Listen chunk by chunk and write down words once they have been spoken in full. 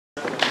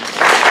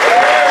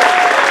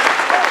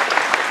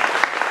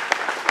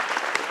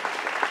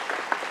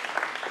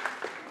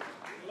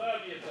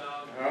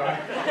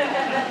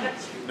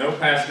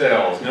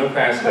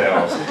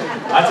pastels.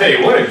 I tell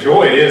you, what a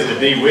joy it is to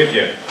be with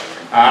you.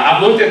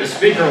 I've looked at the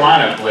speaker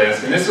lineup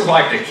list, and this is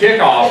like the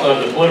kickoff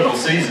of the political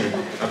season,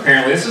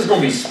 apparently. This is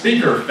going to be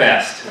Speaker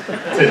Fest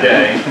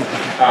today,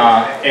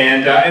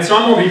 and so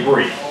I'm going to be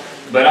brief.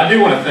 But I do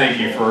want to thank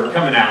you for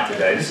coming out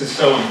today. This is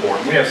so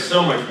important. We have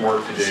so much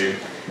work to do,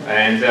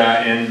 and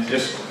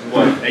just,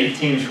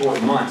 18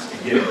 short months to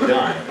get it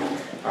done.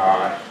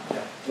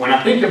 When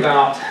I think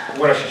about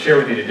what I should share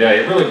with you today,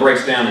 it really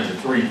breaks down into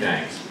three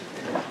things.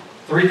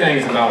 Three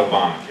things about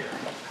Obamacare.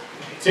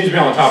 It seems to be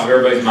on the top of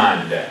everybody's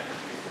mind today.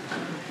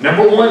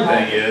 Number one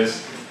thing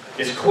is,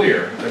 it's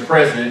clear the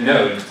president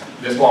knows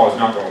this law is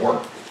not going to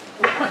work.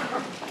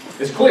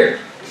 It's clear.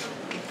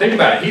 Think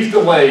about it. He's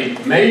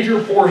delayed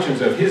major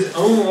portions of his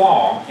own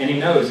law, and he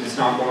knows it's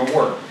not going to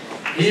work.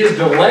 He is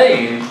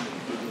delaying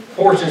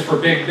portions for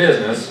big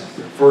business,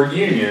 for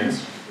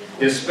unions,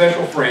 his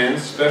special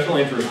friends, special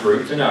interest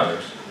groups, and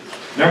others.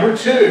 Number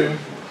two,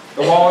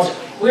 the law is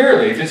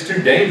clearly, if it's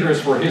too dangerous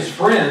for his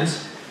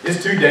friends,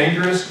 it's too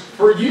dangerous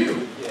for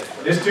you.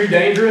 It's too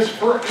dangerous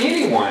for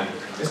anyone.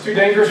 It's too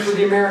dangerous for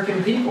the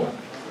American people.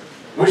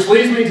 Which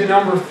leads me to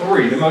number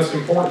three, the most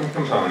important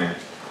component.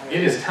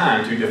 It is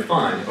time to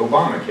defund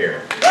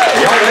Obamacare.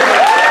 Are y'all there?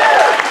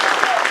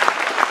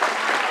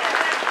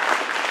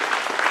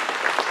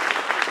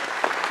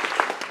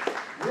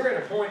 We're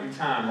at a point in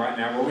time right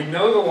now where we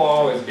know the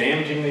law is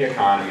damaging the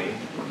economy.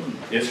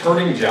 It's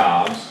hurting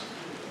jobs.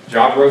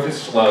 Job growth is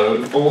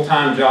slowed.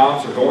 Full-time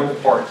jobs are going to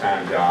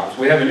part-time jobs.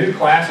 We have a new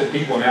class of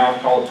people now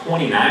called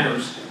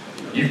 29ers.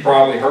 You've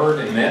probably heard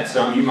and met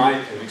some. You might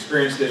have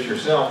experienced this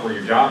yourself where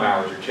your job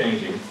hours are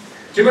changing.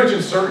 Too much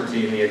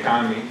uncertainty in the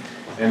economy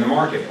and the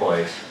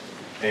marketplace.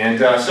 And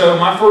so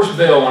my first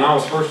bill when I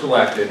was first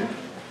elected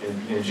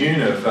in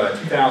June of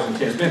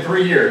 2010, it's been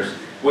 3 years,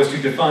 was to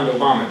defund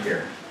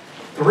Obamacare.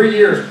 3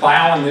 years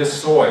plowing this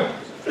soil.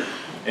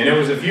 And it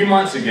was a few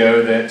months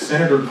ago that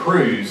Senator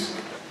Cruz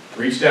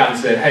reached out and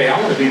said, hey, I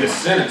want to be the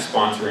Senate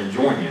sponsor and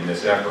join you in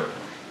this effort.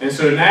 And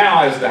so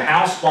now as the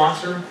House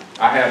sponsor,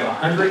 I have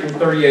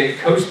 138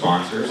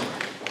 co-sponsors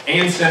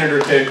and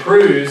Senator Ted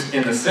Cruz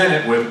in the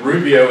Senate with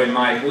Rubio and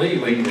Mike Lee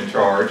leading the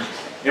charge.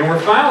 And we're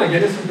finally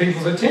getting some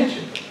people's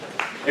attention.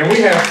 And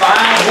we have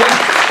 5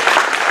 weeks.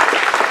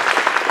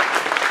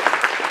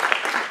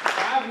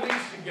 5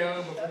 weeks to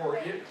go before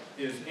it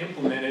is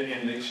implemented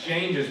and the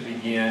exchanges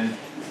begin.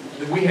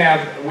 We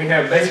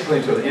have basically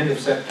until the end of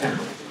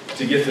September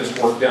to get this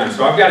work done.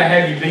 So I've got to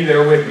have you be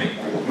there with me.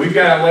 We've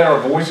got to let our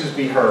voices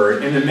be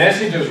heard. And the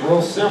message is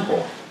real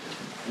simple.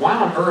 Why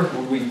on earth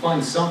would we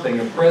fund something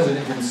the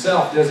president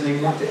himself doesn't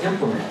even want to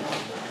implement?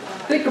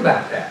 Think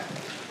about that.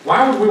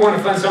 Why would we want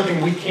to fund something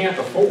we can't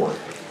afford?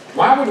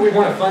 Why would we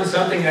want to fund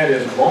something that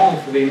is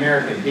wrong for the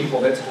American people,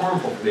 that's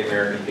harmful for the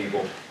American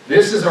people?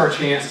 This is our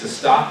chance to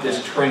stop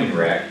this train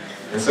wreck.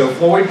 And so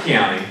Floyd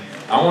County,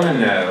 I want to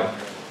know,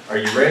 are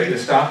you ready to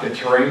stop the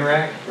train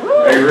wreck?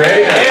 Are you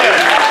ready?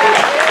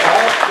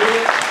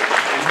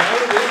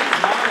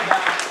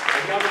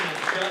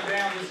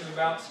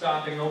 About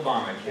stopping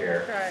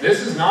Obamacare.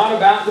 This is not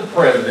about the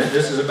president.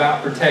 This is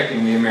about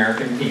protecting the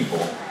American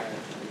people.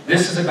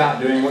 This is about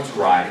doing what's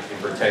right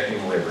and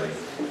protecting liberty.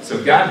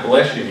 So God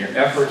bless you in your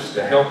efforts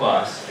to help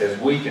us as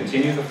we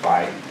continue the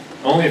fight.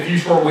 Only a few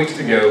short weeks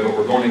to go, but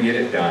we're going to get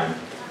it done.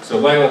 So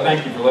Layla,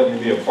 thank you for letting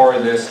me be a part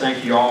of this.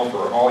 Thank you all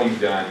for all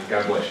you've done.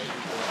 God bless you.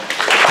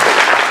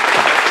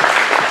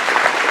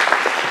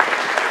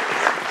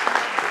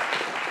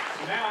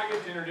 So now I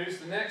get to introduce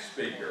the next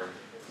speaker.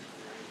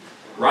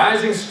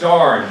 Rising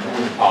star in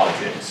Georgia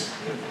politics.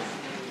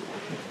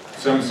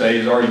 Some say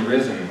he's already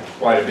risen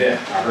quite a bit.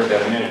 I heard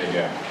that a minute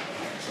ago.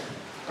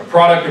 A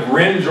product of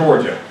Wren,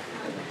 Georgia.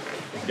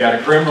 He's got a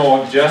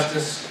criminal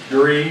justice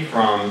degree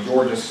from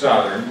Georgia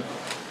Southern.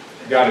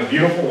 He's got a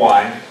beautiful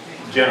wife,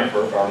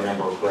 Jennifer, if I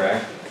remember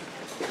correct.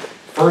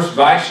 First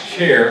vice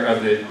chair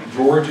of the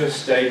Georgia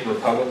State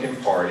Republican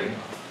Party.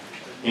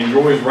 He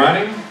enjoys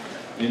running,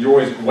 he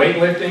enjoys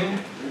weightlifting,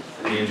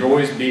 he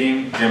enjoys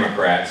beating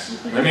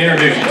Democrats. Let me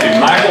introduce you to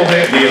Michael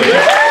McNeely.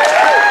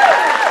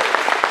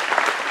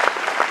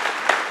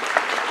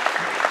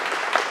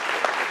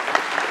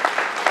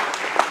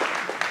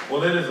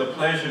 Well, it is a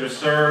pleasure to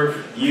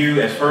serve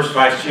you as first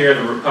vice chair of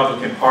the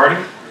Republican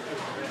Party.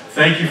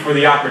 Thank you for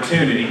the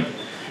opportunity.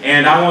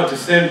 And I want to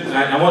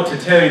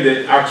tell you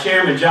that our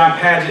chairman, John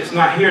Padgett's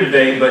not here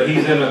today, but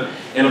he's in a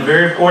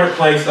very important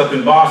place up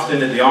in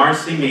Boston at the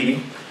RNC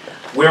meeting,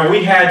 where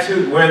they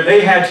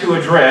had to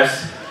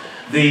address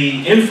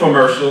the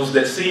infomercials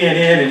that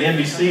CNN and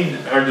NBC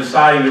are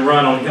deciding to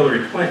run on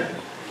Hillary Clinton.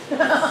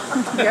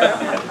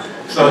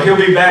 So he'll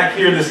be back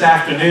here this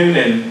afternoon,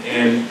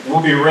 and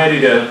we'll be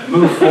ready to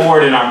move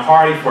forward in our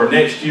party for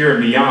next year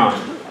and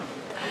beyond.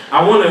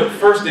 I want to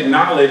first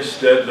acknowledge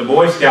the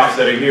Boy Scouts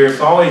that are here. It's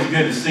always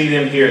good to see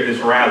them here at this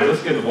rally.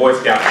 Let's give the Boy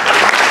Scouts a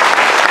hand.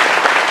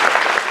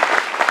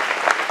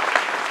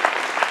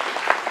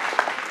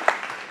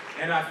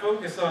 And I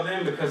focus on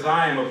them because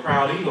I am a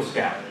proud Eagle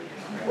Scout.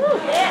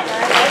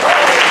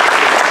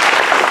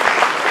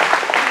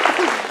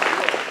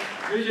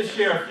 Let me just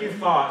share a few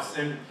thoughts.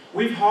 And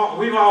we've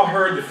all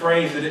heard the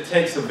phrase that it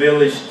takes a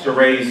village to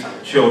raise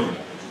children.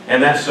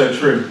 And that's so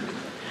true.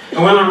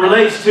 And when it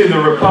relates to the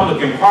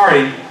Republican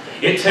Party,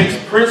 it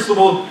takes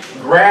principled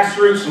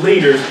grassroots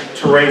leaders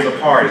to raise a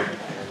party.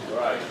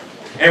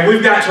 And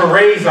we've got to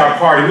raise our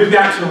party. We've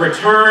got to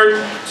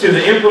return to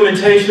the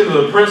implementation of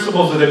the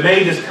principles that have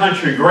made this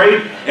country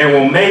great and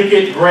will make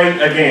it great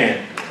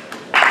again.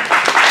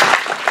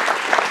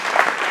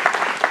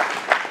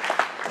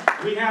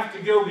 We have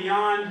to go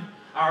beyond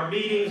our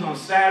meetings on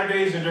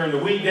Saturdays and during the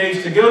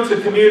weekdays to go to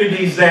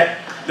communities that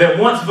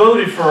once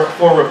voted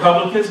for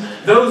Republicans,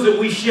 those that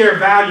we share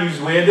values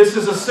with. This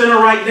is a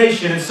center-right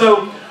nation, and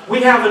so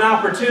we have an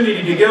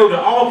opportunity to go to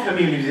all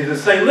communities and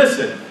say,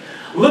 listen,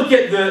 look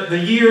at the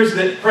years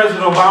that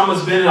President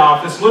Obama's been in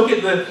office. Look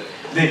at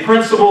the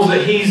principles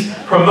that he's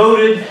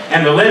promoted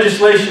and the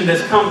legislation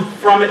that's come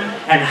from it,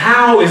 and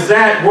how is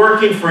that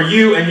working for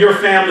you and your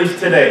families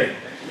today?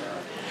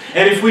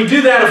 And if we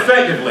do that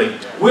effectively,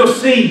 we'll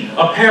see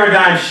a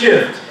paradigm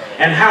shift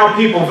in how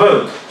people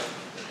vote.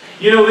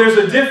 You know, there's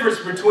a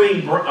difference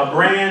between a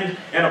brand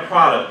and a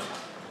product.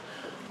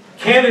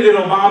 Candidate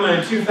Obama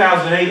in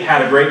 2008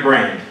 had a great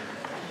brand.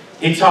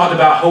 He talked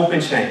about hope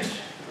and change.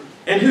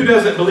 And who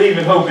doesn't believe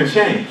in hope and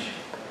change?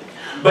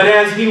 But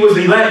as he was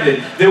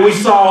elected, then we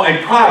saw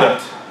a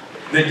product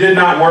that did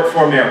not work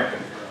for America.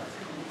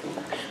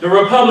 The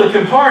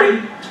Republican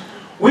Party,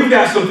 we've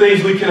got some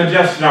things we can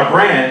adjust in our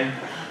brand,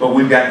 but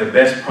we've got the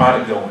best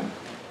product going.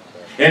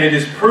 And it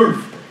is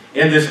proof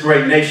in this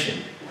great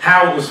nation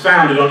how it was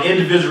founded on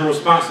individual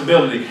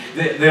responsibility,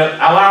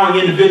 allowing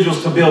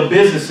individuals to build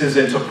businesses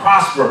and to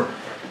prosper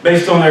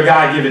based on their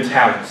God-given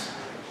talents.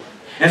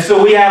 And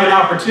so we have an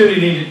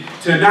opportunity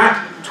to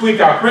not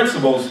tweak our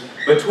principles,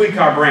 but tweak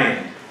our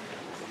brand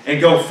and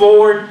go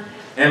forward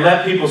and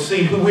let people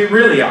see who we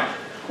really are.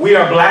 We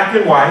are black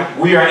and white.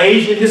 We are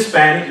Asian,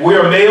 Hispanic. We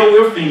are male,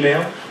 we're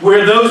female.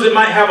 We're those that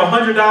might have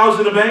 $100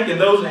 in the bank and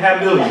those that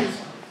have millions.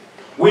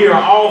 We are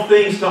all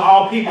things to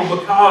all people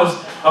because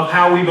of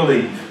how we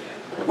believe.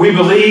 We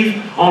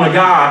believe on a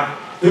God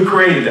who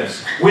created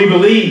us. We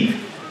believe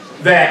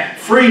that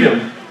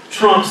freedom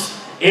trumps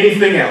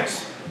anything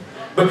else.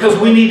 Because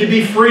we need to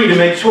be free to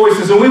make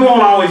choices, and we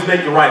won't always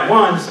make the right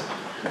ones,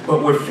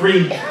 but we're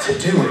free to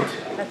do it.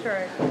 That's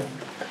right.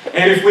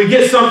 And if we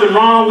get something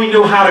wrong, we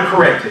know how to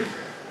correct it.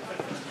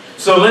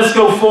 So let's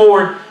go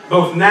forward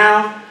both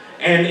now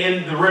and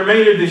in the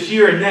remainder of this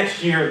year and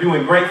next year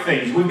doing great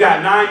things. We've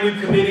got 9 new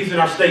committees in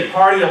our state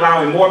party,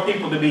 allowing more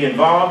people to be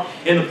involved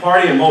in the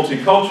party, a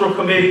multicultural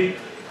committee,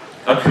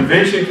 a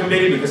convention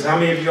committee, because how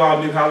many of you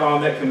all knew how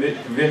long that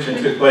convention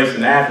took place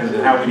in Athens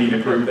and how we need to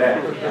improve that?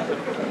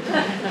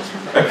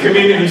 A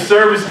community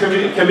service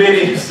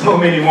committee, and so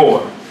many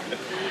more.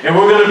 And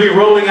we're going to be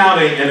rolling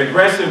out an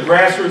aggressive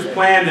grassroots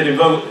plan that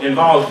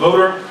involves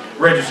voter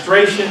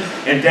registration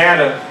and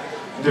data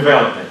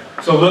development.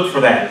 So look for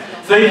that.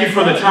 Thank you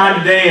for the time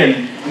today,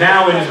 and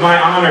now it is my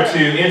honor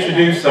to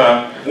introduce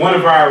one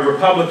of our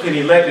Republican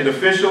elected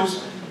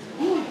officials.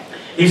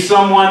 He's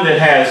someone that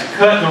has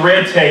cut the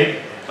red tape,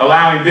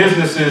 allowing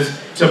businesses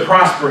to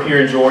prosper here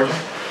in Georgia.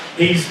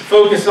 He's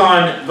focused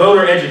on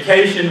voter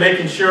education,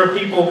 making sure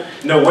people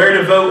know where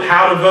to vote,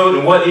 how to vote,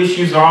 and what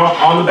issues are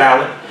on the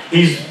ballot.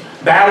 He's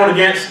battled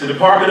against the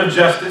Department of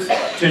Justice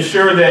to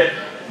ensure that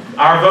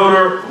our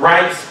voter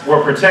rights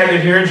were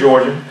protected here in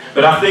Georgia.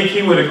 But I think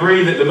he would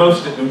agree that the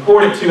most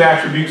important 2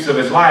 attributes of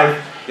his life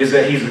is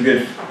that he's a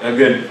good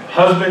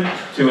husband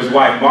to his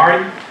wife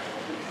Marty,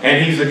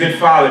 and he's a good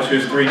father to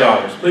his 3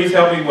 daughters. Please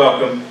help me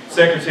welcome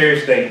Secretary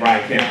of State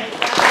Brian Kemp.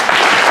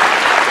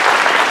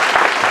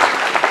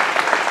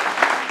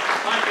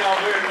 Thank y'all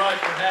very much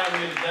for having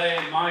me today.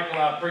 And Michael,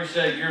 I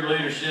appreciate your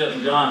leadership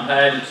and John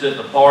Padgett's at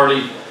the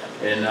party,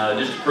 and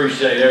just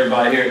appreciate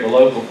everybody here at the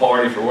local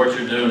party for what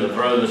you're doing to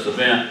throw this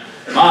event.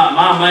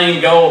 My main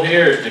goal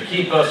here is to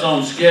keep us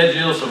on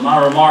schedule, so my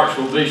remarks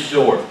will be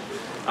short.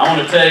 I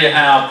want to tell you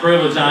how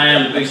privileged I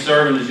am to be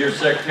serving as your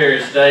Secretary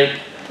of State,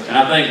 and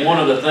I think one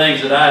of the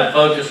things that I have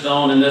focused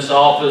on in this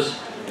office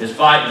is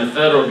fighting the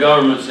federal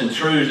government's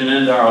intrusion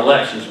into our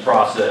elections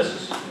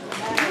processes. As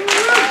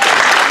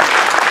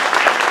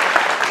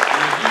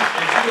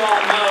you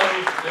all know,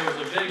 there was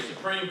a big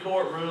Supreme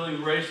Court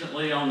ruling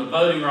recently on the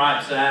Voting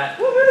Rights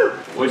Act,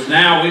 which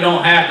now we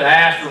don't have to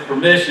ask for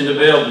permission to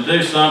be able to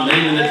do something,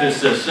 even if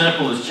it's as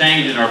simple as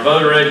changing our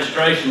voter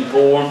registration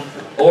form,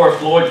 or if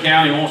Floyd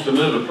County wants to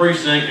move a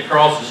precinct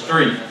across the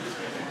street.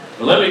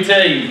 But let me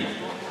tell you,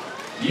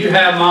 you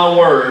have my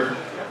word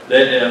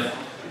that if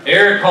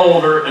Eric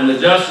Holder and the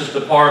Justice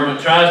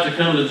Department tries to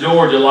come to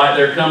Georgia like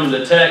they're coming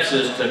to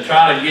Texas to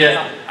try to get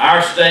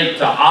our state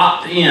to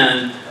opt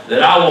in,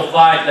 that I will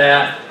fight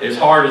that as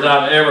hard as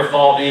I've ever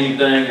fought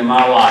anything in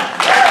my life.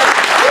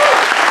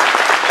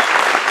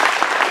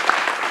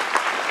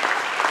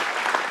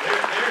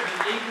 There's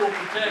an equal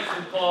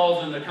protection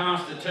clause in the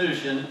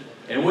Constitution,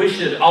 and we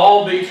should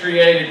all be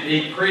treated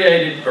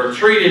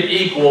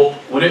equal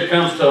when it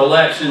comes to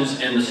elections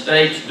in the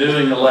states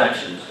doing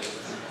elections.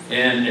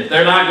 And if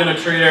they're not going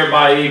to treat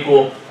everybody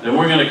equal, then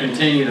we're going to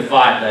continue to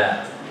fight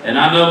that. And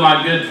I know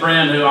my good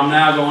friend, who I'm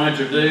now going to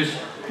introduce,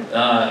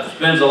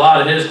 spends a lot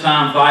of his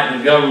time fighting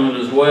the government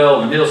as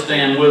well, and he'll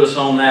stand with us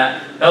on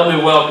that. Help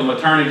me welcome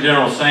Attorney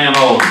General Sam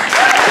Olens.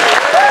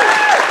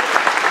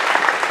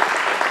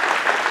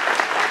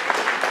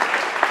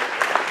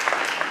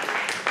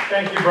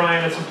 Thank you,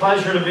 Brian. It's a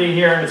pleasure to be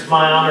here, and it's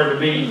my honor to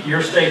be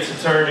your state's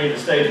attorney, the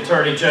state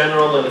attorney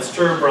general. And it's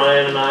true,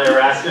 Brian and I are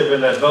active in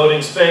that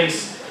voting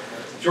space.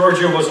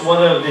 Georgia was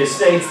one of the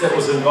states that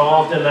was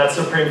involved in that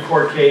Supreme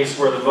Court case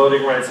where the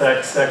Voting Rights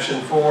Act Section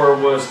 4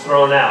 was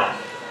thrown out.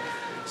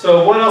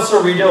 So what else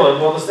are we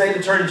doing? Well, the State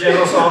Attorney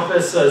General's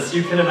office, as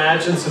you can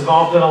imagine, is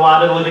involved in a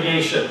lot of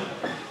litigation.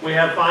 We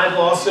have 5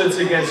 lawsuits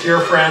against your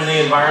friend,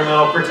 the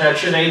Environmental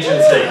Protection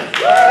Agency.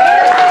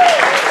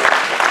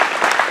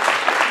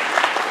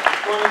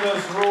 One of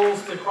those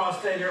rules, the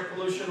cross-state air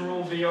pollution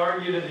rule, will be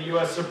argued at the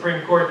U.S.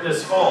 Supreme Court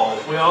this fall.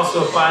 We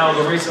also filed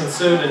a recent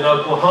suit in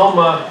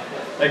Oklahoma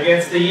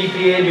against the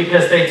EPA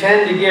because they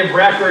tend to give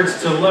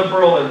records to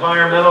liberal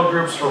environmental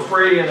groups for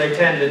free, and they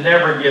tend to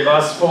never give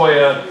us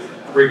FOIA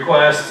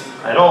requests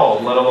at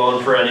all, let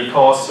alone for any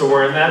cost, so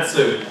we're in that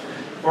suit.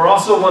 We're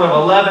also one of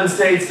 11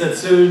 states that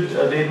sued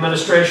the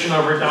administration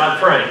over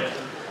Dodd-Frank.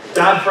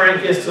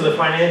 Dodd-Frank is to the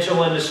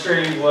financial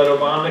industry what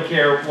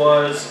Obamacare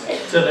was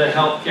to the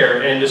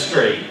healthcare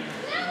industry.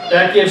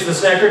 That gives the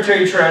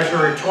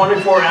Secretary-Treasurer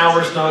 24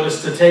 hours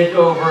notice to take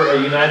over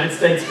a United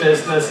States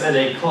business in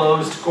a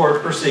closed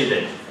court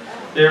proceeding.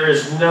 There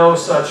is no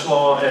such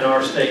law in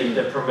our state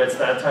that permits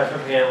that type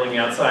of handling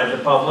outside the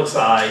public's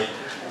eye,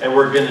 and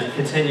we're going to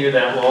continue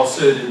that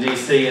lawsuit in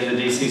D.C. in the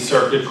D.C.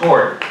 Circuit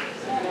Court.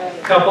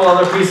 A couple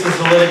other pieces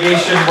of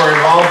litigation we're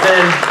involved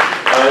in.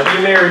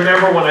 You may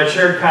remember when I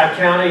chaired Cobb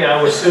County,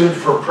 I was sued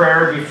for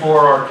prayer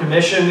before our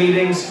commission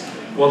meetings.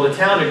 Well, the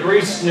town of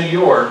Greece, New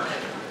York,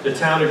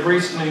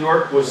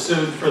 was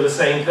sued for the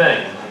same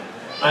thing.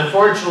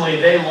 Unfortunately,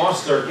 they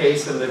lost their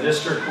case in the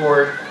district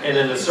court and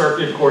in the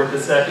circuit court, the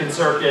Second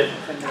Circuit.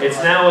 It's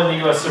now in the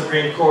U.S.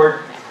 Supreme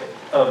Court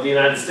of the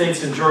United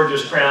States, and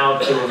Georgia's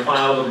proud to have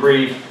filed a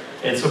brief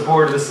in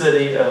support of the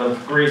city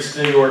of Greece,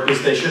 New York,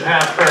 as they should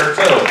have prayer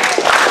too.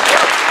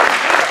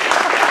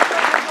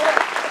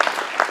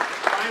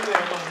 Finally, I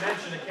want to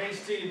mention a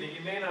case to you that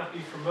you may not be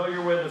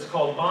familiar with. It's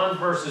called Bond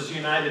versus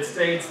United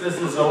States. This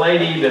is a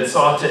lady that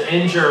sought to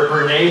injure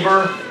her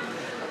neighbor.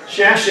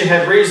 She actually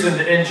had reason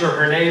to injure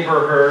her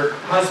neighbor. Her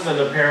husband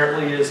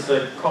apparently is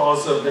the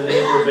cause of the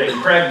neighbor being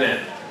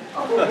pregnant.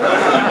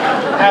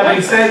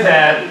 Having said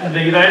that,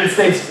 the United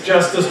States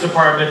Justice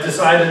Department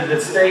decided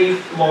that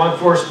state law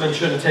enforcement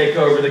shouldn't take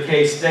over the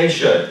case, they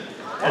should.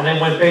 And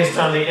then went based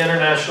on the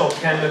International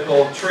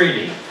Chemical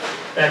Treaty.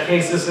 That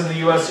case is in the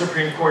U.S.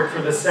 Supreme Court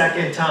for the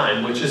second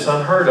time, which is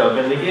unheard of.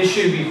 And the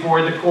issue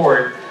before the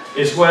court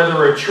is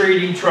whether a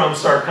treaty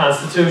trumps our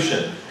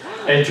Constitution.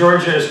 And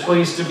Georgia is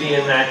pleased to be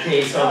in that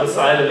case on the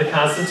side of the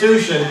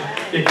Constitution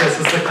because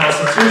it's the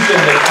Constitution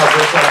that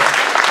covers us,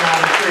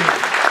 not a treaty.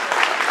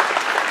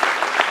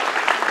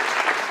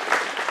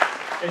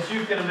 As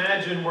you can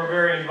imagine, we're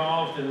very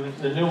involved in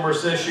the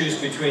numerous issues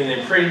between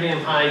the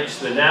premium hikes,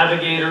 the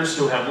navigators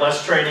who have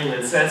less training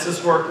than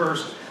census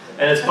workers,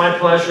 and it's my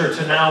pleasure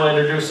to now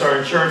introduce our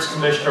Insurance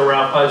Commissioner,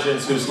 Ralph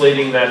Hudgens, who's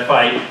leading that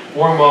fight.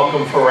 Warm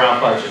welcome for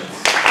Ralph Hudgens.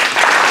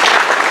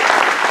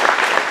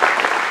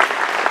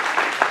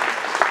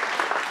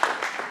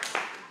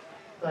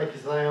 Thank you,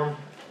 Sam.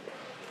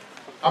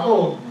 I'm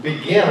going to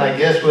begin, I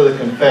guess, with a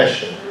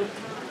confession.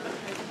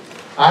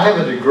 I have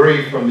a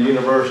degree from the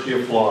University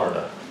of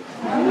Florida.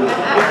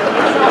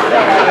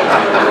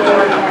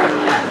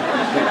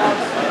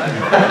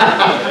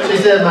 She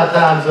said my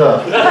time's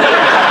up.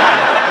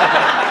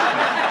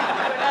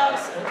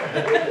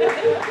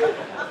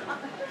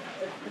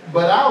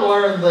 But I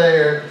learned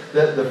there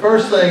that the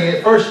first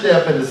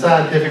step in the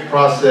scientific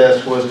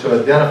process was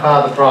to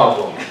identify the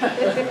problem.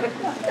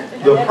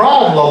 The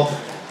problem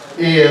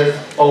is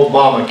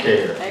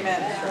Obamacare.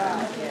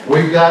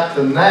 We've got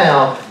to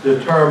now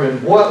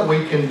determine what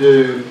we can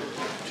do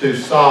to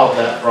solve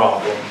that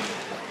problem.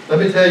 Let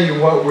me tell you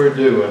what we're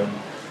doing.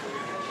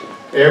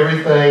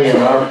 Everything in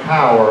our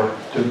power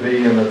to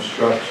be an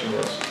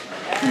obstructionist.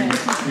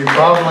 You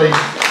probably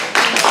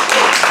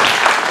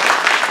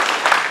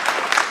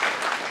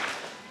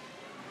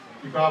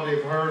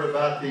have heard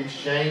about the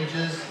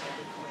exchanges.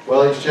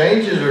 Well,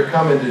 exchanges are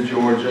coming to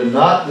Georgia.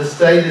 The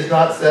state is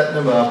not setting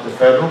them up. The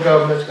federal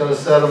government's going to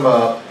set them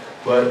up.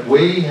 But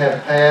we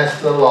have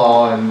passed a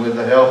law, and with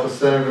the help of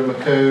Senator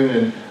McCoon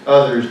and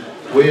others,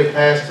 we have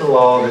passed a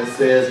law that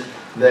says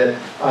that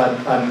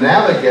a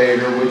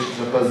navigator, which is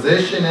a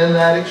position in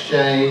that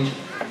exchange,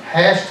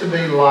 has to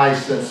be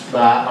licensed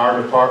by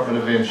our Department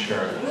of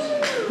Insurance.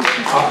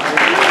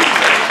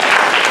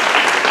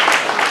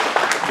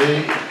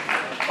 The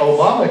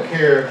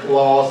Obamacare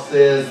law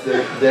says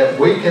that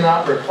we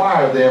cannot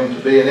require them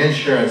to be an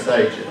insurance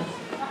agent.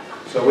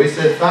 So we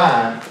said,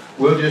 fine,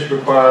 we'll just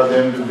require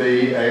them to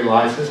be a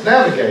licensed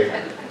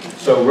navigator.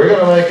 So we're going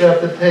to make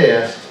up the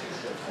test,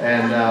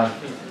 and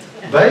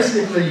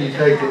Basically, you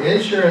take the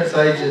insurance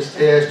agent's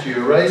test, you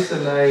erase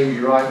the name,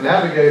 you write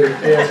navigator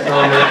test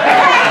on it.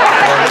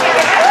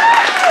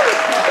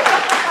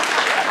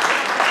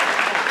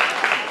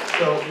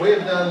 So we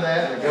have done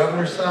that. The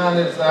governor signed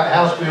it. It's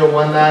House Bill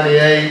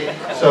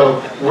 198.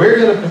 So we're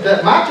going to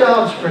protect. My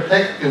job is to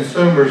protect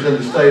consumers in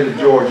the state of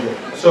Georgia.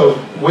 So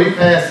we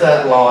passed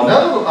that law.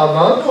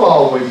 Another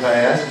law we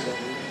passed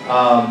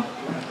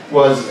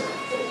was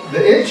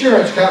the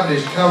insurance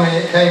companies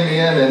came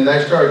in and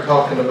they started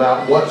talking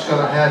about what's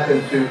going to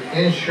happen to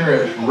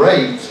insurance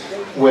rates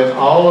when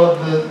all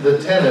of the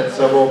tenets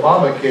of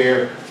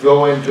Obamacare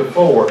go into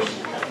force.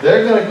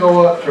 They're going to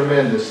go up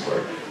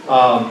tremendously.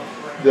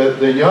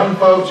 The young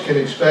folks can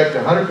expect a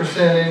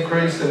 100%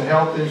 increase in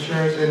health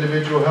insurance,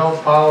 individual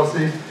health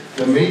policies.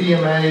 The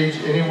medium age,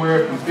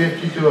 anywhere from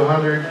 50 to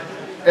 100.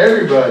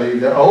 Everybody,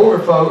 the older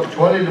folks,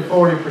 20 to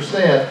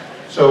 40%.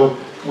 So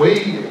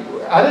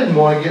I didn't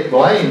want to get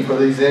blamed for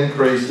these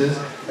increases,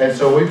 and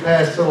so we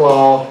passed a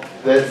law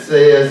that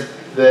says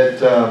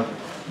that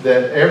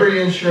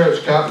every insurance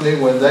company,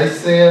 when they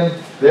send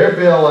their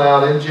bill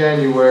out in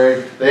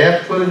January, they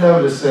have to put a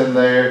notice in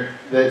there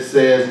that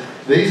says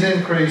these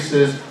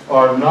increases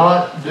are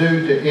not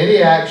due to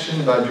any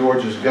action by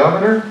Georgia's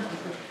governor,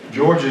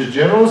 Georgia's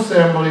General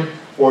Assembly,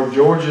 or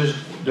Georgia's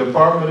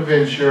Department of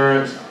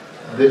Insurance.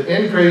 The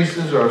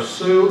increases are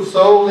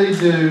solely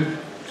due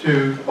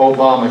to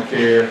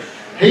Obamacare.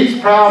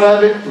 He's proud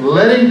of it.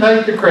 Let him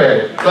take the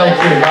credit. Thank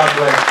you. God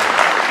bless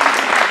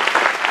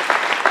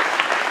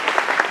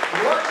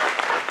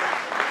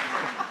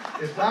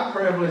you. It's my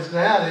privilege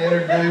now to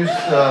introduce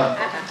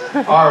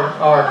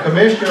our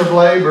Commissioner of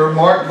Labor,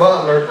 Mark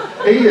Butler.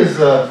 He is,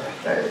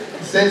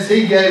 since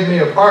he gave me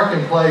a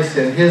parking place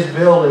in his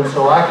building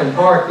so I can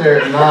park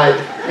there at night,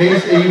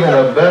 he's even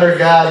a better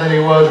guy than he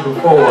was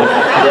before.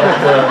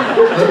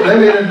 But, let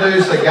me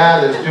introduce a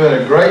guy that's doing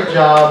a great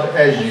job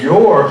as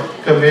your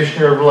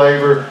Commissioner of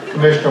Labor,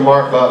 Commissioner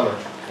Mark Butler.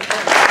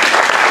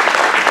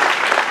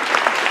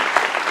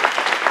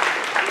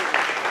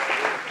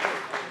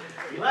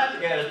 You like to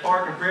get his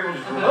parking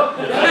privilege from up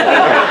there.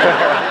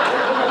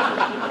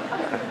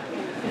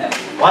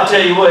 Well, I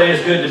tell you what,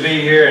 it's good to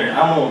be here, and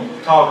I'm going to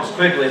talk as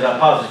quickly as I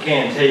possibly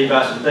can and tell you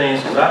about some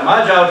things, because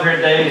my job here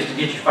today is to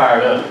get you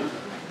fired up.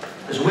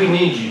 Because we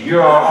need you.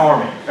 You're our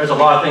army. There's a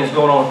lot of things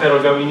going on in the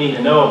federal government you need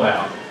to know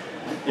about.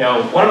 You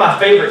know, one of my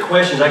favorite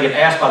questions I get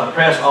asked by the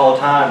press all the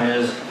time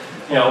is,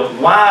 you know,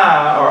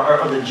 why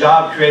are the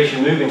job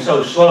creation moving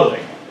so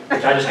slowly?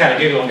 Which I just kind of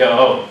giggle and go,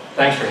 oh,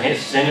 thanks for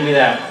sending me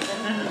that one.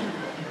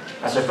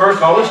 I said, first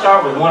of all, let's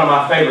start with one of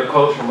my favorite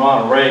quotes from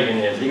Ronald Reagan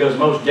is, he goes,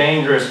 most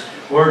dangerous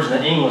words in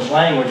the English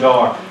language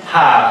are,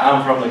 hi,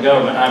 I'm from the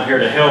government, I'm here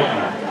to help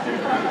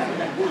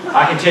you.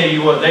 I can tell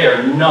you what, they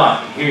are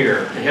not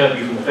here to help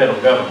you from the federal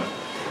government.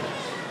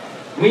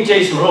 Let me tell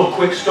you some real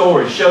quick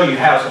stories to show you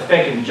how it's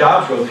affecting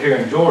jobs growth here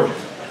in Georgia.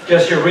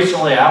 Just here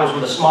recently, I was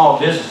with a small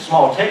business, a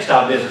small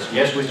textile business.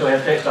 Yes, we still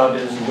have textile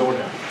business in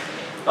Georgia.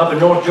 Up in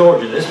North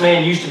Georgia, this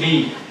man used to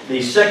be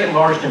the second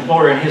largest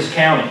employer in his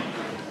county.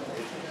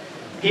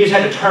 He has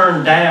had to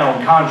turn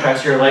down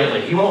contracts here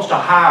lately. He wants to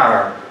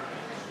hire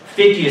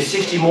 50 to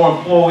 60 more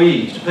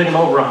employees, to put him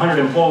over 100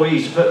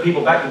 employees, to put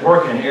people back to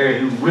work in an area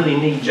who really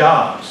need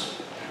jobs.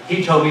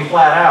 He told me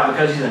flat out,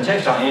 because he's in the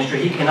textile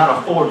industry, he cannot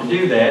afford to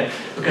do that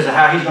because of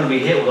how he's going to be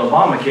hit with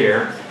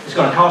Obamacare. It's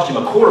going to cost him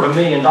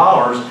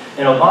 $250,000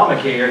 in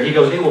Obamacare. He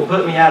goes, it will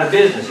put me out of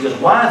business. He goes,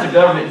 why is the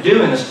government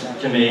doing this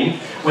to me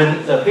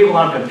when the people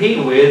I'm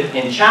competing with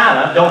in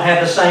China don't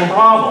have the same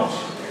problems?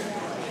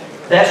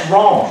 That's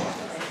wrong.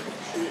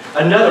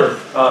 Another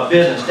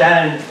business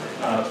down in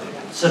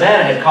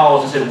Savannah had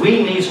called us and said,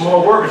 we need some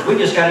more workers. We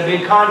just got a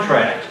big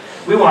contract.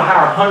 We want to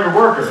hire 100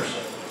 workers.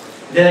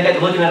 Then they got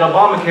to looking at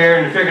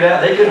Obamacare and figured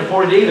out they couldn't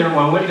afford it either.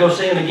 When we went to go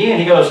see him again,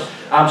 he goes,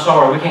 I'm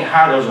sorry, we can't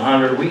hire those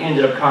 100. We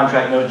ended up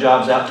contracting those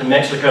jobs out to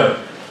Mexico.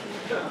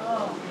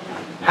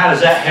 How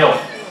does that help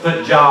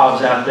put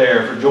jobs out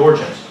there for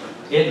Georgians?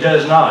 It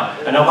does not.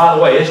 And oh, by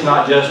the way, it's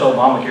not just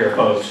Obamacare,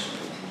 folks.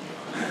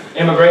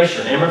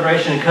 Immigration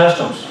and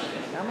customs.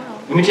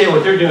 Let me tell you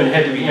what they're doing to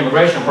help the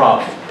immigration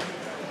problem.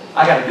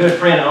 I got a good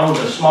friend that owns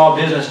a small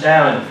business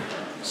down in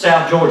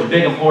South Georgia,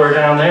 big employer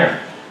down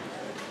there.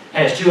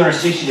 Has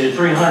 260 to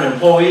 300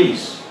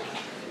 employees.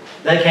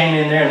 They came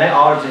in there and they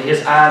audited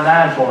his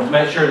I-9 forms to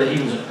make sure that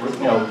he was,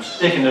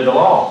 sticking to the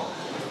law.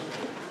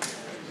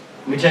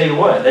 Let me tell you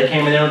what, they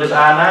came in there with his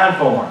I-9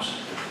 forms.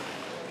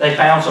 They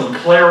found some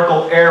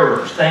clerical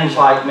errors, things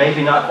like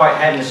maybe not quite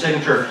having the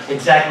signature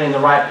exactly in the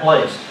right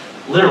place.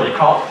 Literally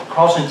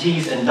crossing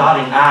T's and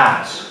dotting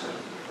I's.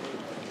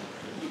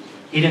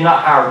 He did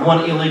not hire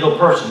one illegal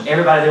person.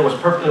 Everybody there was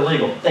perfectly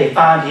legal. They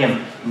fined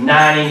him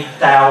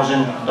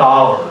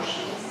 $90,000.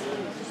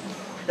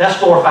 That's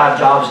 4 or 5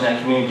 jobs in that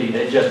community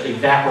that just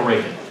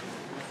evaporated.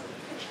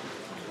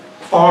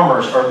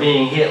 Farmers are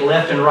being hit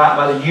left and right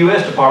by the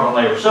U.S. Department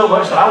of Labor, so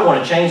much that I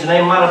want to change the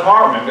name of my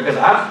department because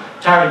I'm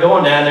tired of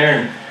going down there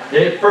and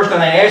the first thing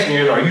they ask me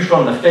is, are you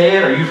from the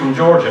Fed or are you from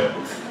Georgia?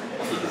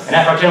 And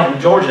after I tell them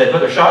from Georgia, they put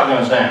their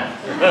shotguns down.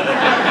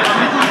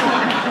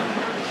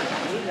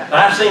 But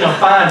I've seen them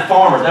find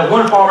farmers. That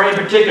one farmer in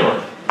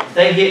particular,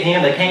 they hit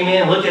him, they came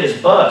in and looked at his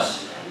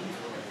bus.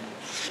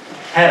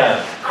 Had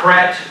a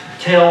cracked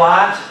tail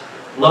light,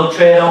 low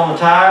tread on the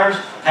tires,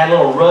 had a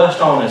little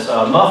rust on his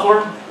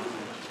muffler.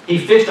 He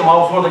fixed them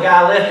all before the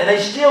guy left, and they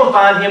still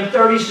fined him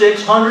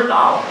 $3,600.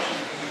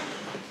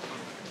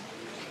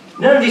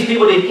 None of these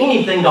people did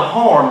anything to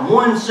harm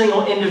one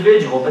single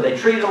individual, but they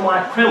treated them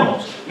like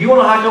criminals. You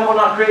want to know how come we're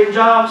not creating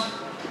jobs?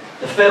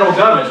 The federal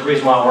government's the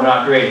reason why we're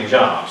not creating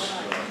jobs.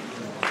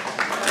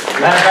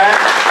 Matter of fact,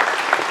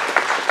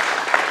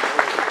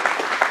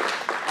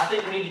 I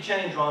think we need to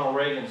change Ronald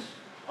Reagan's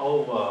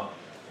old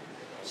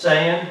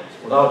saying,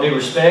 with all due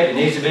respect, it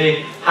needs to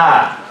be,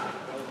 "Hi,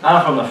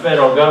 I'm from the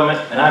federal government,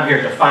 and I'm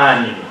here to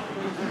find you."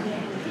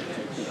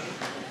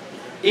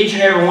 Each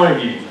and every one of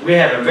you, we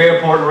have a very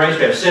important race.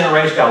 We have a Senate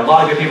race. We've got a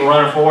lot of good people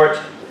running for it.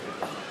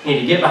 We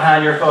need to get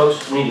behind your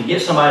folks. We need to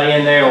get somebody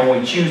in there.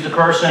 When we choose the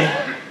person,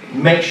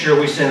 make sure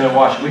we send them to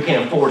Washington. We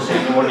can't afford to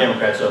send any more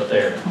Democrats up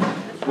there.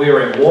 We are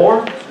at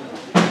war.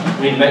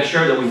 We need to make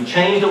sure that we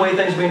change the way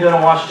things are being done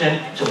in Washington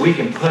so we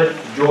can put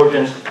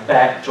Georgians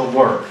back to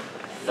work.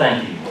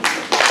 Thank you.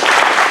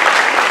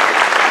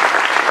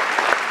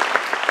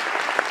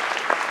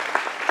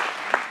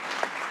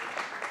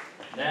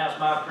 Now it's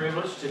my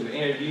privilege to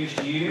introduce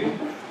to you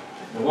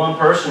the one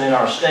person in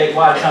our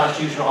statewide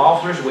constitutional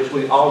officers, which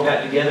we all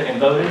got together and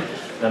voted,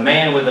 the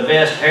man with the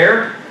best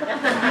hair,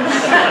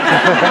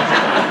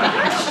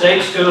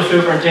 State School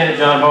Superintendent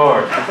John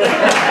Bard.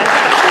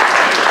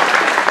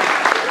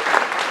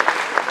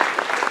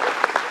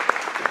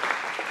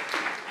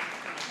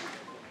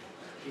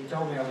 He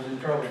told me I was in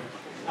trouble.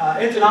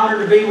 It's an honor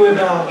to be with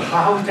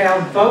my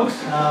hometown folks.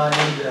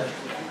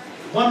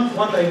 One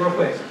thing real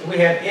quick. Do we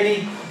have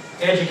any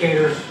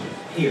educators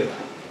here?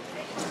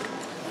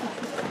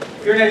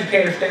 If you're an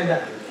educator, stand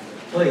up,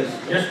 please.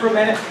 Just for a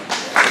minute.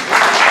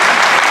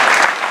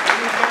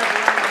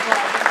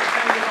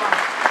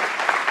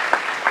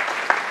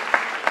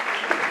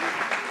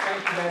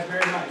 Thank you guys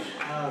very much.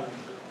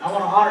 I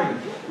want to honor you.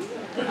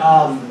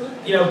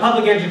 You know,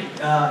 public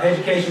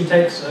education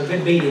takes a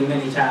good beating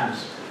many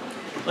times.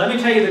 Let me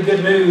tell you the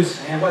good news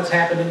and what's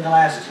happened in the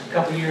last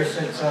couple of years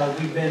since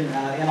we've been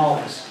in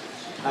office.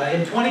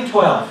 In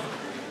 2012,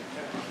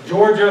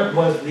 Georgia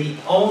was the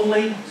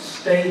only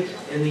state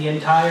in the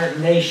entire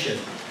nation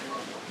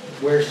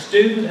where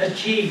student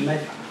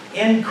achievement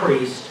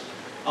increased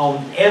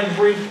on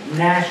every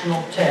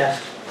national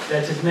test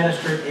that's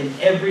administered in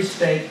every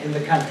state in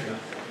the country.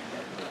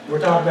 We're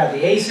talking about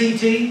the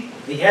ACT,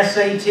 the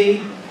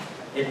SAT,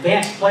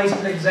 advanced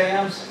placement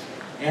exams,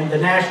 and the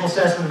National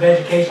Assessment of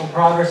Educational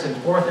Progress in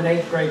 4th and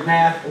 8th grade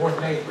math, 4th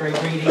and 8th grade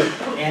reading,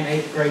 and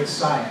 8th grade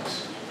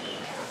science.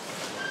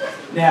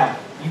 Now,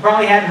 you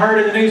probably hadn't heard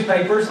in the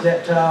newspapers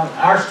that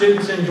our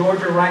students in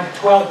Georgia ranked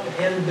 12th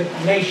in the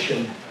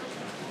nation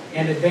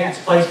in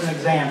advanced placement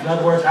exams. In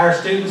other words, our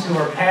students who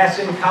are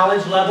passing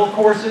college-level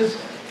courses,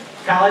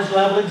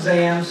 college-level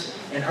exams,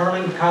 and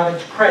earning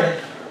college credit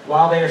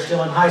while they are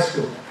still in high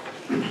school.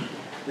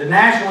 The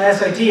national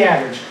SAT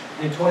average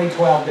in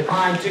 2012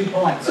 declined 2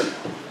 points.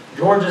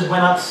 Georgia's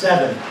went up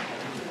 7.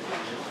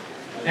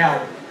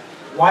 Now,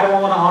 why do I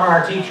want to honor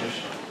our teachers?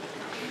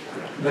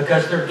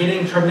 Because they're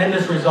getting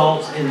tremendous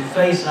results in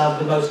face of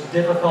the most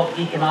difficult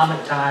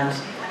economic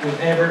times we've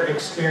ever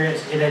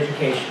experienced in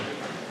education.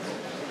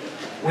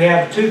 We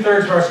have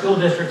 2/3 of our school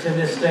districts in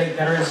this state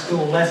that are in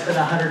school less than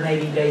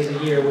 180 days a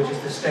year, which is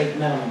the state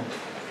minimum.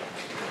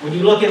 When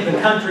you look at the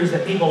countries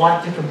that people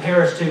like to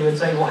compare us to and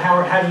say, well,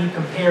 how do you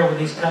compare with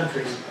these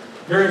countries?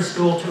 They're in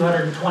school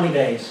 220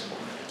 days.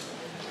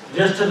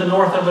 Just to the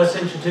north of us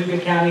in Chattooga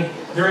County,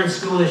 they're in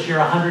school this year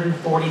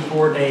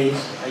 144 days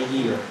a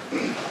year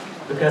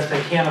because they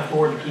can't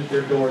afford to keep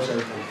their doors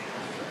open.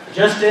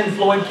 Just in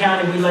Floyd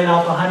County, we laid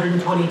off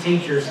 120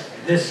 teachers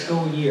this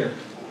school year.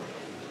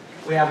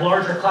 We have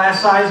larger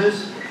class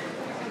sizes,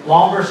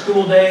 longer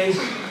school days,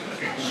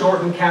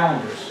 shortened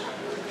calendars.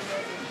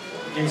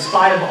 In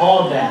spite of all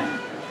of that,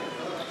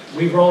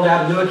 we've rolled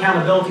out a new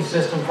accountability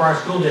system for our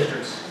school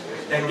districts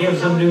that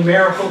gives them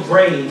numerical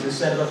grades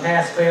instead of a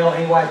pass-fail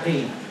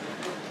AYP.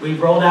 We've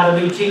rolled out a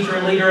new teacher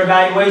and leader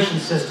evaluation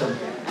system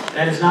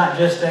that is not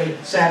just a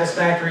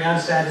satisfactory,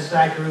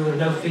 unsatisfactory with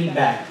no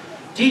feedback.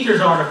 Teachers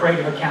aren't afraid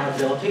of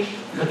accountability,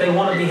 but they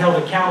want to be held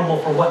accountable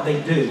for what they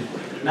do,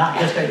 not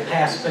just a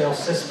pass-fail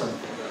system.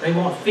 They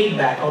want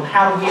feedback on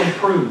how do we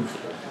improve.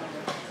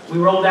 We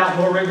rolled out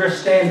more rigorous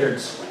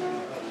standards.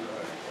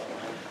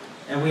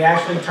 And we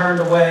actually turned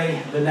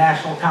away the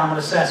National Common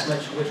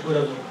Assessment, which would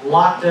have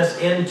locked us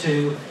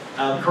into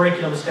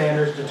curriculum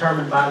standards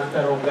determined by the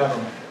federal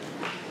government.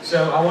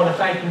 So I want to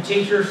thank you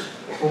teachers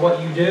for what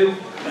you do.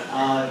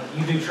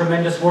 You do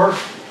tremendous work,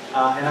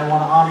 and I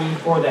want to honor you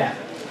for that.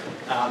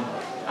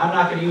 I'm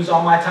not going to use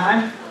all my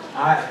time.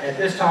 At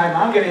this time,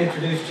 I'm going to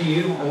introduce to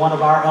you one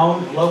of our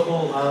own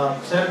local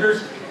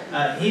senators.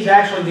 He's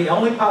actually the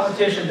only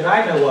politician that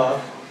I know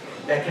of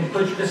that can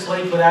put you to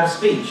sleep without a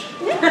speech.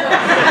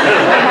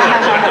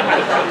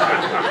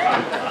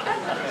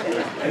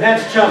 And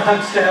that's Chuck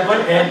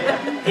Huckstable. And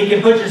He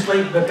can put you to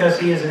sleep because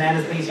he is an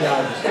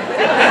anesthesiologist.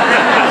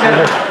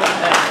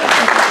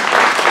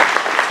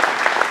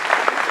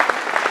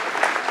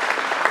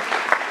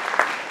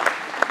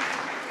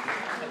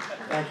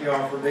 Thank you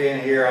all for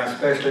being here. I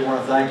especially want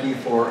to thank you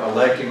for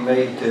electing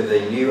me to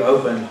the new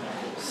open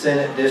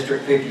Senate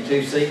District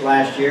 52 seat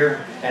last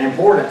year, an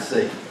important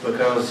seat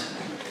because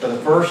for the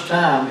first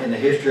time in the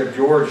history of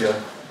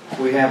Georgia,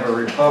 we have a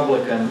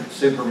Republican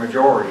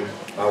supermajority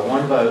by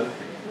one vote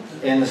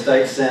in the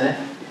state Senate,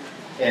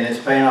 and it's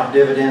paying off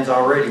dividends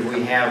already.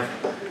 We have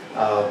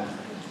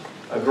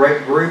a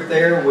great group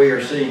there. We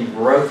are seeing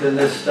growth in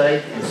this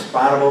state in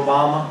spite of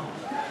Obama.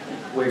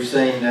 We've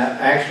seen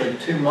actually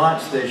 2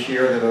 months this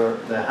year that are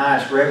the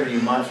highest revenue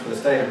months for the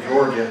state of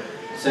Georgia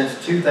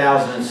since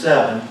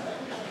 2007.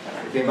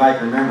 If anybody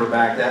can remember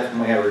back, that's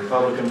when we had a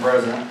Republican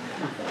president.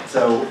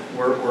 So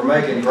we're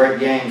making great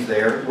gains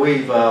there.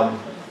 We've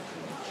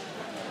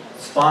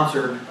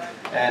sponsored,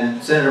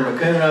 and Senator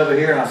McCoon over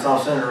here, and I saw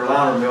Senator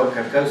Loudermilk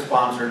have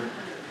co-sponsored.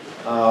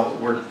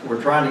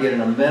 We're trying to get an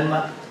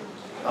amendment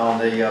on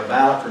the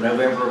ballot for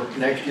November of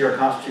next year, a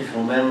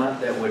constitutional amendment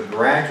that would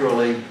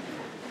gradually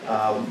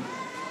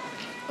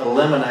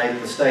eliminate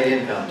the state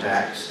income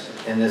tax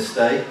in this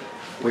state.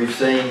 We've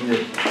seen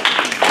that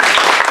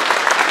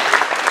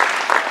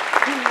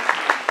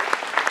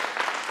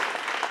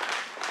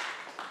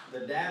the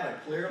data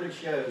clearly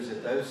shows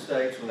that those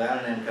states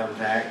without an income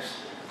tax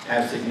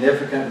have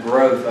significant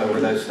growth over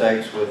those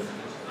states with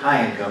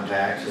high income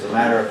tax. As a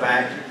matter of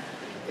fact,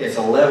 it's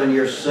 11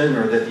 years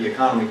sooner that the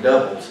economy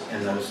doubles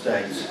in those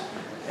states.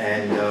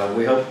 And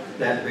we hope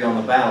that to be on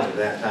the ballot at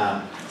that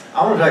time.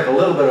 I want to take a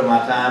little bit of my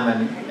time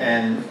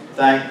and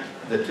thank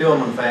the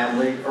Tillman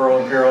family, Earl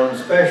and Carolyn,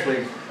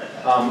 especially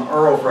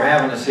Earl for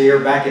having us here.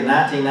 Back in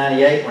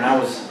 1998, when I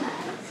was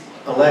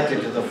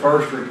elected to the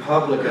first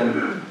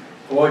Republican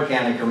Floyd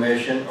County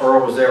Commission,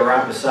 Earl was there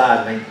right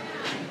beside me.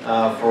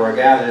 For a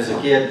guy that as a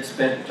kid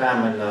spent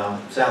time in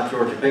South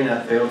Georgia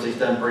peanut fields, he's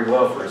done pretty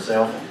well for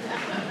himself.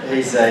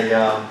 He's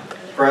a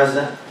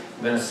president,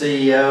 been a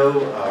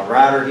CEO, a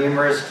writer,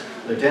 humorist,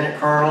 lieutenant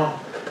colonel,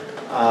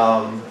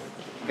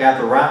 got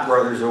the Wright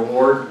Brothers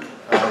Award,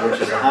 which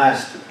is the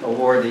highest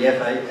award the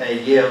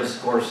FAA gives.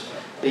 Of course,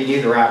 he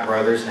knew the Wright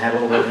Brothers and had a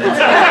little bit of an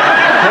insight.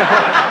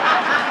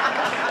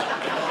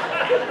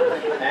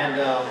 And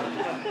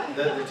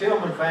the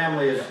Tillman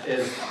family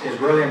is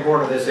really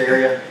important to this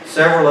area.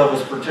 Several of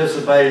us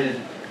participated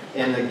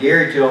in the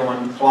Gary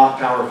Tillman Clock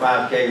Tower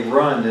 5K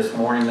run this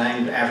morning,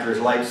 named after his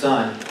late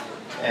son.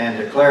 And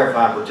to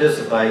clarify,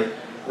 participate,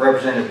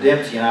 Representative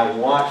Dempsey and I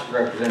watched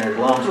Representative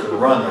Lumsden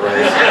run the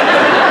race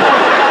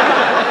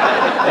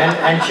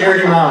and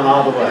cheered him on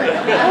all the way.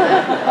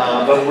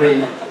 But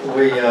we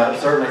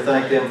certainly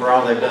thank them for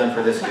all they've done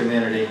for this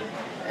community.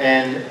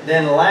 And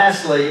then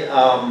lastly,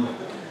 our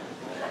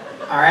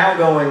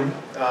outgoing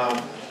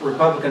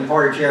Republican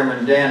Party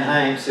Chairman Dan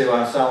Hanks, who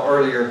I saw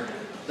earlier,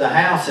 the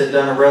House had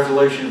done a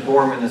resolution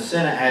for him and the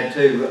Senate had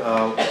too.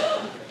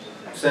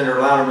 Senator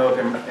Loudermilk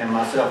and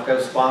myself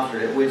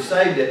co-sponsored it. We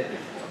saved it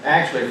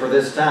actually for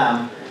this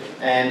time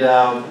and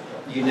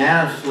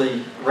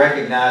unanimously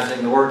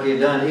recognizing the work he had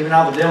done. Even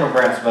all the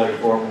Democrats voted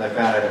for it when they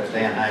found out it was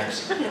Dan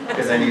Hanks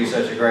because they knew he was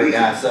such a great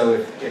guy. So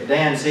if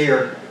Dan's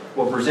here,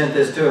 we'll present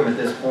this to him at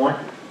this point.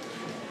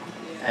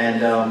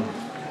 And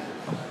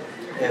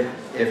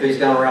if he's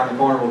gone around the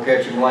corner, we'll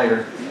catch him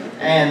later.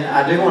 And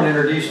I do want to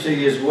introduce to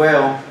you as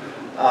well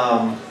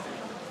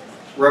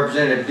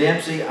Representative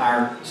Dempsey,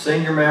 our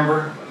senior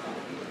member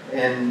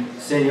in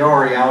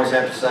seniority, I always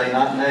have to say,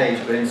 not in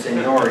age, but in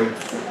seniority,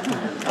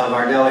 of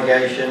our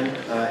delegation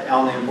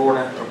on the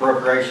important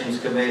Appropriations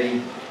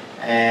Committee,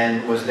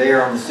 and was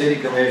there on the City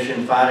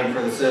Commission fighting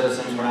for the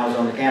citizens when I was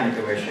on the County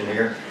Commission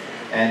here.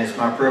 And it's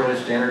my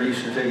privilege to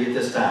introduce her to you at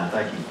this time.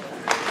 Thank you.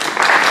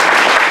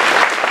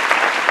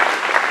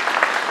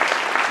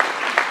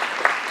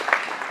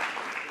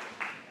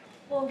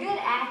 Well, good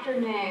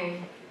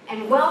afternoon.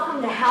 And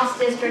welcome to House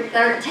District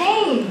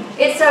 13.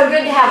 It's so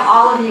good to have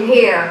all of you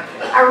here.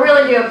 I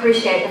really do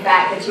appreciate the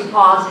fact that you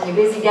paused in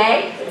your busy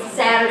day. It's a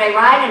Saturday,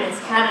 right? And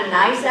it's kind of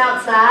nice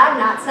outside,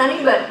 not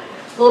sunny, but a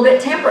little bit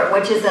temperate,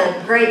 which is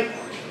a great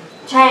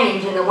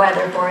change in the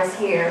weather for us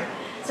here.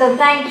 So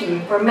thank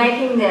you for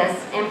making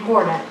this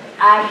important.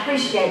 I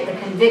appreciate the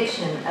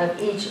conviction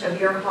of each of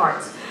your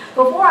hearts.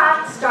 Before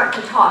I start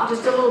to talk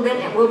just a little bit,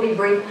 and it will be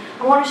brief,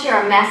 I want to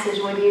share a message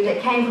with you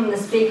that came from the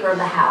Speaker of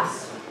the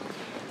House.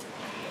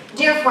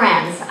 Dear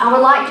friends, I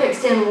would like to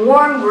extend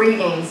warm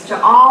greetings to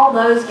all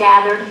those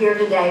gathered here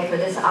today for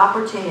this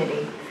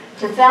opportunity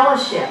to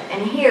fellowship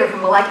and hear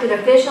from elected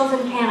officials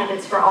and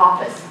candidates for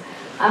office.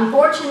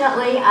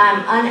 Unfortunately,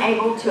 I'm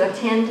unable to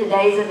attend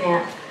today's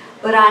event,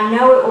 but I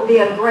know it will be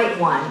a great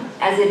one,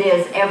 as it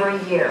is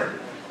every year.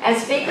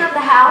 As Speaker of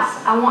the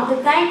House, I want to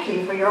thank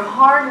you for your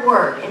hard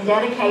work and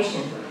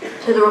dedication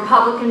to the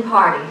Republican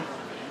Party.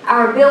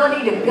 Our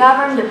ability to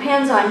govern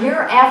depends on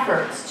your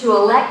efforts to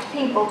elect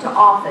people to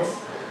office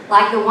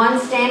like the one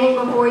standing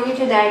before you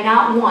today,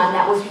 not one,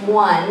 that was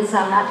ones,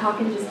 I'm not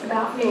talking just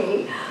about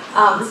me,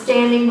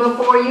 standing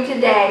before you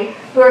today,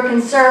 who are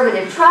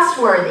conservative,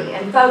 trustworthy,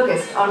 and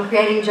focused on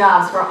creating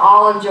jobs for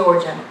all of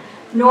Georgia.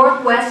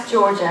 Northwest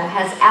Georgia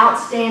has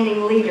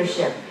outstanding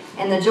leadership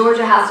in the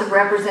Georgia House of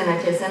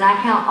Representatives, and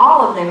I count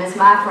all of them as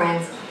my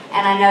friends,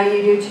 and I know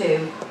you do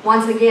too.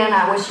 Once again,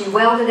 I wish you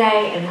well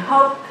today and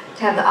hope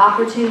to have the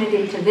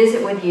opportunity to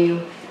visit with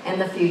you in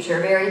the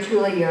future. Very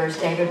truly yours,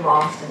 David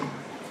Ralston.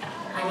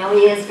 I know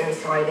he is very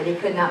sorry that he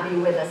could not be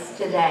with us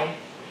today.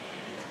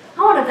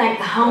 I want to thank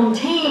the home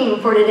team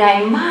for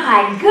today.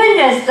 My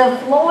goodness, the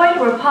Floyd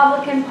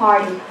Republican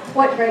Party.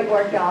 What great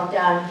work y'all have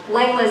done.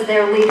 Layla's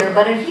their leader,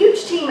 but a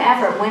huge team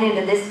effort went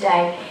into this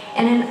day,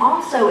 and then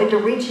also into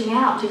reaching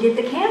out to get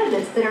the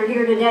candidates that are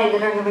here today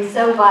that are going to be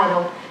so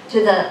vital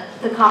to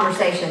the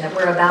conversation that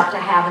we're about to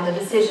have and the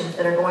decisions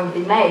that are going to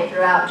be made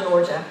throughout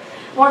Georgia.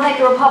 I want to thank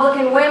the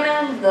Republican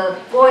women,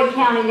 the Floyd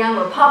County Young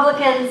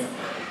Republicans.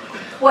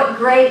 What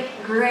great,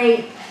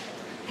 great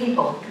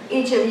people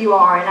each of you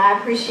are, and I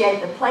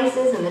appreciate the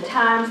places and the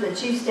times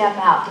that you step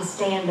out to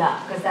stand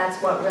up, because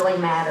that's what really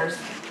matters.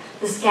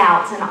 The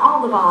scouts and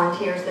all the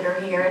volunteers that are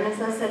here, and as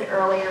I said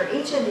earlier,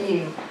 each of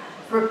you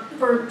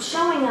for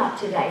showing up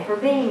today, for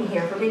being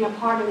here, for being a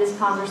part of this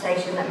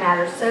conversation that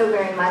matters so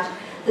very much.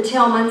 The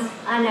Tillmans,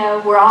 I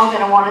know we're all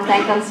going to want to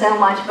thank them so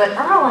much, but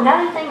Earl,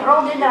 another thing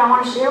Earl did that I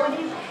want to share with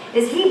you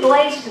is he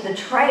blazed the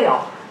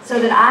trail so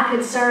that I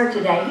could serve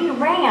today. He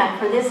ran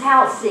for this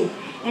House seat,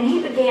 and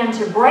he began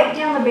to break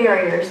down the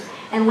barriers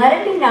and let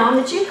it be known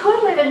that you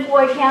could live in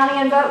Floyd County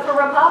and vote for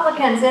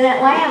Republicans in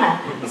Atlanta.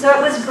 So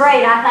it was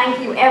great. I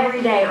thank you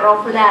every day,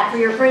 Earl, for that, for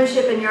your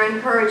friendship and your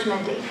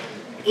encouragement to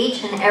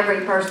each and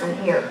every person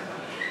here.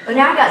 But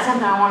now I've got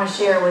something I want to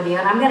share with you,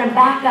 and I'm going to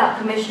back up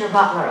Commissioner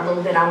Butler a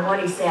little bit on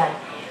what he said.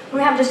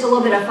 We have just a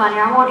little bit of fun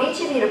here. I want each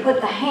of you to put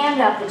the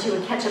hand up that you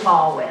would catch a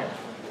ball with.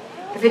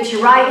 If it's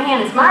your right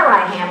hand, it's my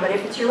right hand, but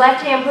if it's your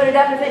left hand, put it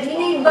up. If you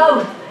need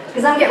both,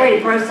 because I'm getting ready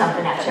to throw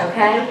something at you,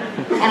 okay?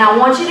 And I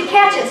want you to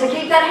catch it, so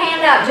keep that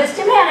hand up just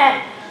a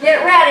minute.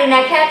 Get ready.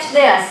 Now catch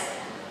this.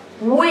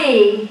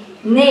 We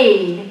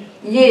need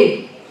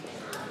you.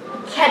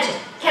 Catch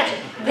it. Catch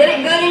it. Get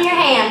it good in your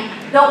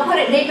hand. Don't put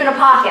it deep in a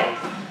pocket.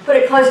 Put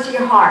it close to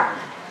your heart.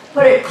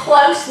 Put it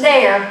close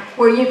there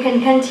where you can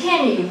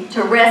continue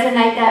to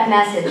resonate that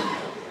message.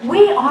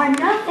 We are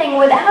nothing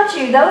without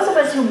you. Those of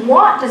us who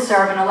want to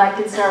serve an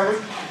elected service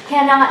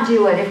cannot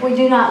do it if we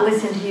do not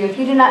listen to you, if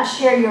you do not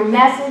share your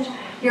message,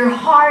 your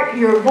heart,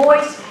 your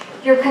voice,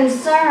 your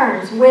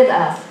concerns with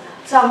us.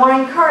 So I want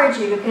to encourage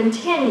you to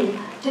continue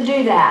to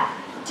do that,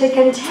 to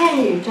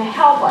continue to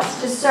help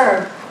us to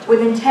serve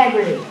with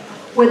integrity,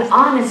 with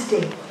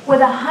honesty,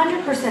 with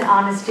 100%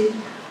 honesty,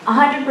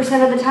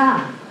 100% of the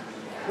time,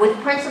 with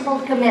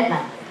principled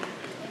commitment.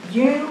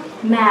 You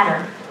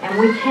matter, and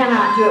we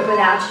cannot do it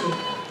without you.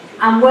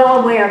 I'm well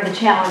aware of the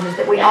challenges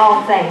that we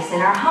all face in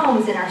our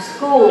homes, in our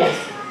schools,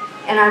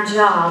 in our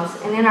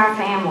jobs, and in our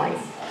families.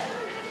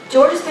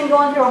 Georgia's been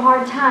going through a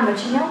hard time,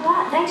 but you know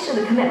what? Thanks to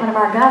the commitment of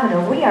our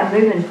governor, we are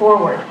moving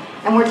forward,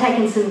 and we're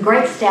taking some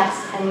great steps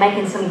and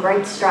making some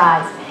great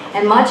strides.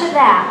 And much of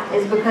that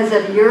is because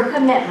of your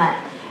commitment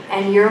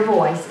and your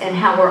voice and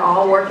how we're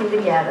all working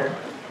together.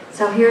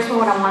 So here's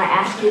what I want to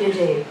ask you to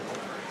do.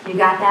 You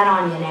got that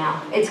on you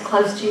now. It's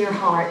close to your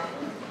heart.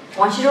 I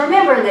want you to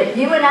remember that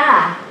you and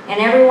I and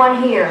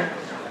everyone here,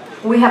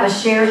 we have a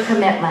shared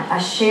commitment, a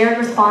shared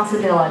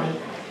responsibility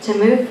to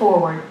move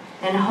forward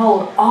and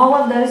hold all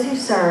of those who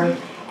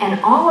serve and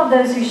all of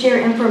those who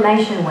share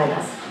information with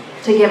us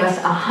to give us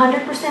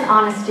 100%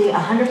 honesty,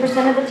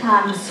 100% of the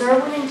time to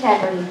serve with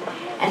integrity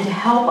and to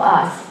help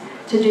us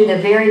to do the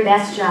very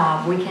best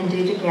job we can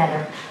do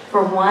together.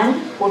 For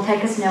one, will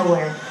take us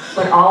nowhere,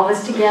 but all of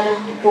us together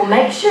will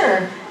make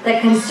sure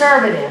that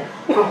conservative,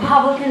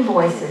 Republican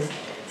voices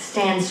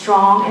stand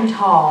strong and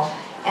tall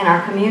in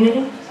our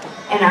community,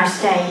 in our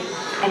state,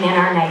 and in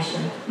our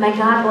nation. May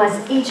God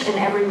bless each and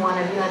every one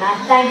of you, and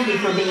I thank you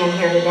for being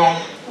here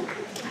today.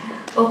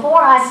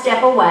 Before I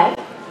step away,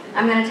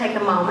 I'm going to take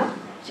a moment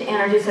to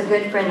introduce a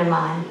good friend of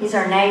mine. He's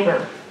our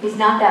neighbor. He's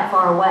not that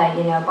far away.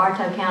 You know,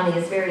 Bartow County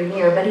is very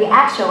near, but he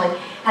actually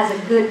has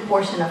a good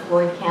portion of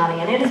Floyd County,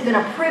 and it has been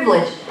a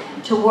privilege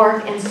to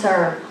work and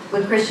serve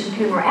with Christian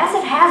Coomer, as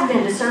it has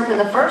been to serve for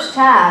the first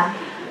time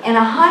in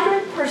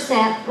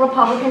 100%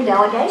 Republican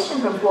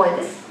delegation from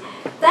Floyd.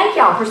 Thank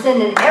y'all for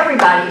sending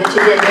everybody that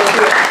you did this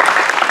year.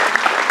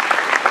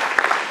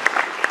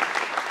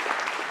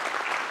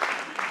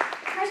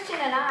 Christian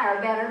and I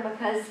are better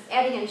because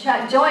Eddie and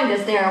Chuck joined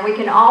us there, and we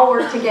can all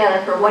work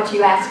together for what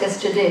you ask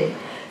us to do.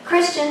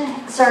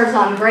 Christian serves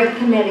on great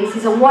committees.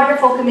 He's a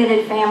wonderful,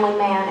 committed family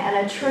man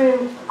and a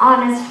true,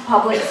 honest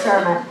public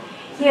servant.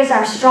 He is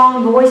our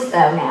strong voice,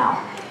 though,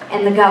 now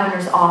in the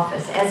governor's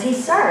office as he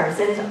serves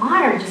and is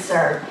honored to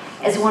serve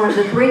as one of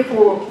the 3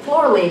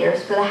 floor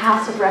leaders for the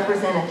House of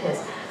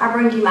Representatives. I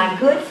bring to you my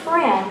good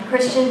friend,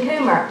 Christian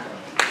Coomer.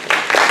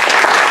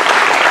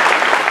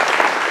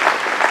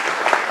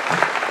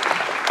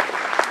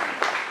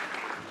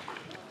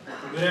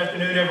 Good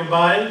afternoon,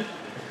 everybody.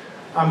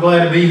 I'm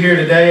glad to be here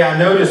today. I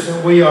notice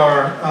that we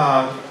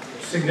are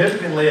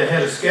significantly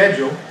ahead of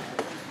schedule,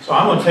 so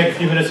I'm going to take a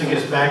few minutes to get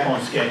us back on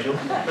schedule.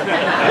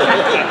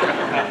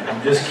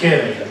 I'm just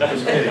kidding.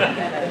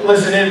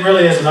 Listen, it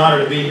really is an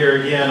honor to be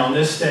here again on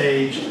this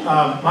stage.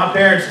 My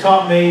parents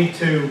taught me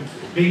to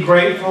be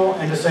grateful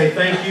and to say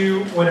thank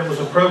you when it was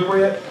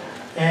appropriate.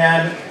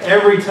 And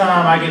every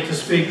time I get to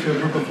speak to a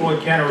group of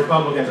Floyd County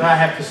Republicans, I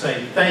have to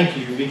say thank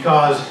you,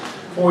 because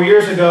 4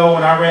 years ago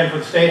when I ran for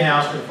the State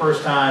House for the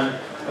first time,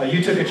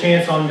 you took a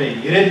chance on me.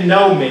 You didn't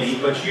know me,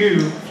 but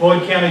you,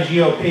 Floyd County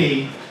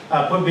GOP,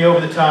 put me over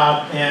the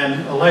top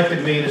and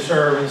elected me to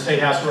serve in the State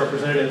House of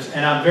Representatives,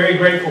 and I'm very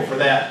grateful for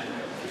that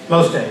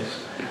most days.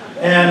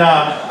 And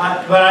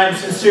but I'm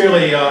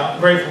sincerely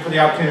grateful for the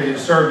opportunity to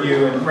serve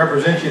you and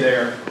represent you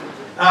there.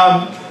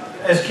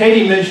 As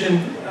Katie mentioned,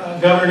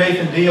 Governor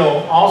Nathan Deal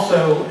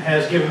also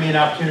has given me an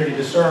opportunity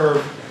to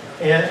serve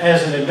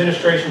as an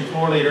administration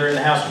floor leader in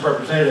the House of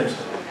Representatives.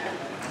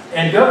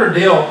 And Governor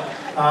Deal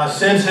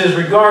sends his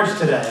regards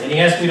today, and he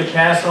asked me to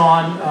pass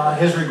on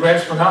his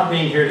regrets for not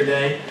being here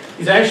today.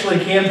 He's actually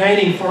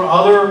campaigning for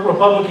other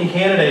Republican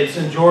candidates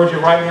in Georgia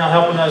right now,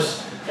 helping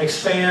us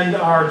expand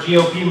our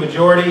GOP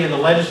majority in the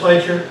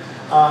legislature,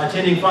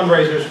 attending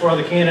fundraisers for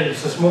other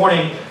candidates this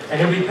morning,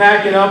 and he'll be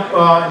packing up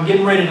and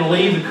getting ready to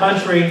leave the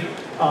country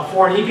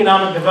for an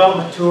economic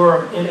development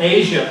tour in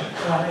Asia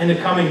in the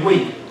coming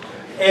week.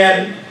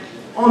 And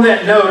on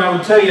that note, I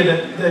would tell you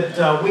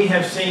that we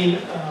have seen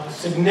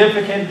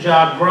significant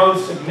job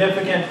growth,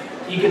 significant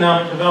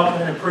economic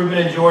development and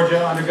improvement in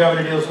Georgia under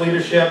Governor Deal's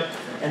leadership.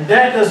 And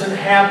that doesn't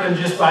happen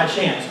just by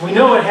chance. We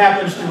know it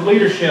happens through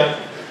leadership,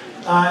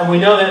 and we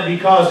know that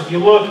because if you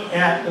look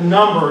at the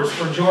numbers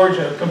for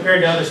Georgia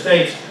compared to other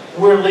states,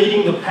 we're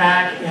leading the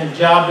pack in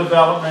job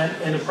development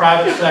in the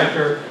private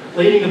sector,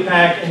 leading the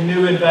pack in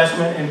new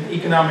investment and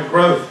economic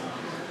growth.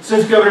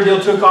 Since Governor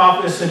Deal took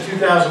office in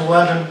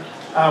 2011,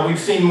 we've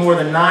seen more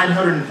than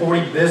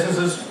 940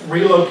 businesses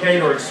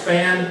relocate or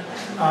expand,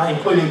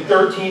 including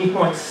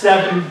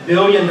 $13.7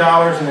 billion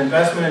in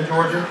investment in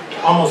Georgia,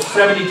 almost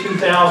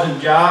 72,000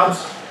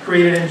 jobs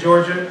created in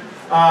Georgia,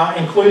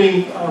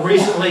 including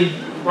recently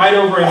right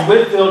over in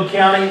Whitfield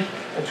County,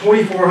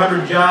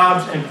 2,400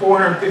 jobs and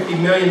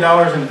 $450 million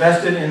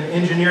invested in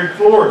engineered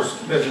floors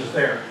business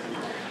there.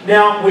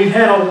 Now, we've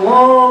had a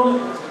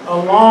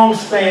long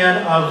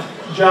span of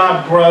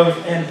job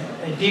growth and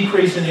a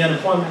decrease in the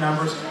unemployment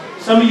numbers.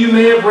 Some of you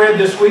may have read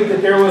this week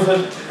that there was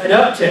an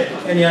uptick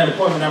in the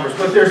unemployment numbers,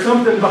 but there's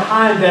something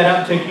behind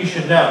that uptick you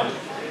should know.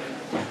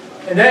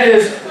 And that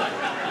is,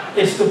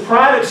 it's the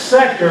private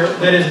sector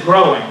that is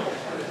growing,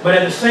 but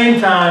at the same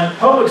time,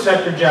 public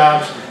sector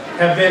jobs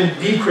have been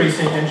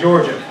decreasing in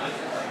Georgia.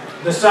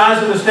 The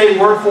size of the state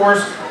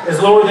workforce is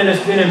lower than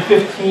it's been in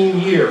 15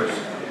 years.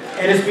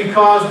 And it's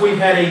because we've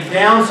had a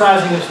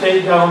downsizing of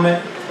state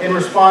government in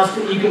response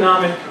to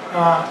economic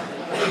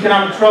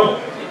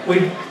trouble.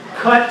 We've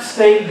cut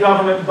state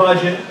government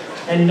budget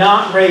and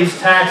not raise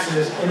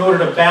taxes in order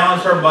to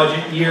balance our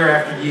budget year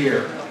after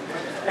year.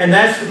 And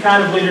that's the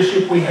kind of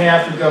leadership we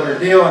have through Governor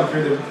Deal and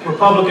through the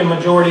Republican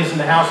majorities in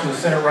the House and the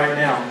Senate right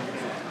now.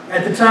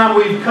 At the time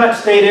we've cut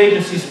state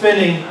agency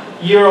spending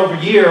year over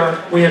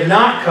year, we have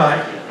not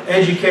cut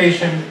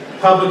education,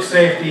 public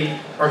safety,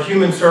 or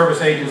human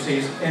service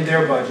agencies in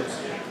their budgets.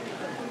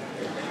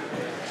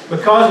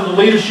 Because of the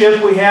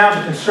leadership we have,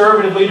 the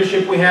conservative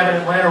leadership we have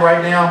in Atlanta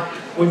right now,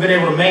 we've been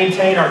able to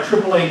maintain our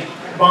AAA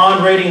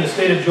bond rating in the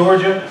state of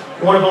Georgia,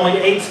 one of only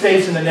 8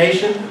 states in the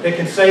nation that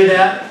can say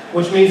that,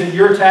 which means that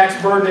your tax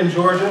burden in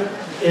Georgia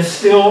is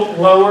still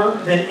lower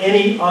than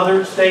any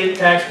other state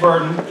tax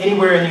burden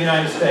anywhere in the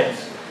United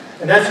States.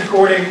 And that's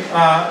according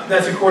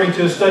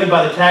to a study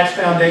by the Tax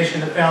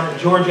Foundation that found that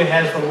Georgia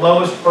has the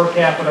lowest per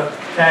capita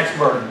tax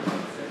burden.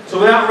 So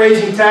without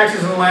raising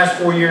taxes in the last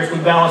 4 years, we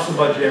balanced the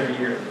budget every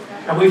year.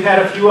 And we've had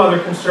a few other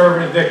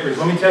conservative victories.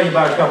 Let me tell you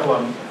about a couple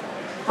of them.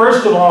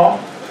 First of all,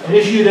 an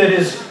issue that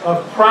is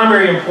of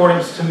primary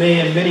importance to me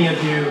and many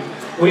of you,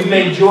 we've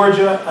made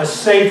Georgia a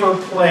safer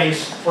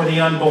place for the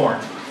unborn.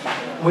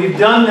 We've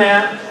done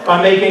that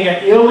by making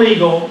it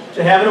illegal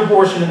to have an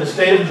abortion in the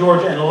state of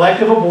Georgia, an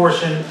elective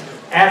abortion,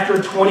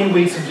 after 20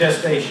 weeks of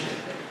gestation,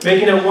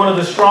 making it one of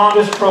the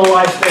strongest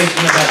pro-life states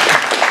in the country.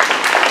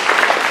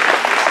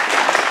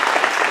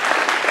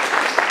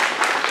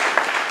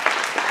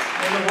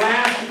 In the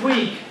last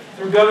week,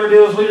 through Governor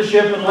Deal's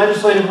leadership and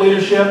legislative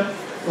leadership,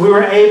 we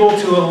were able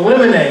to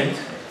eliminate,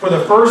 for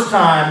the first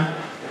time,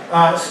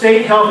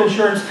 state health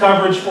insurance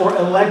coverage for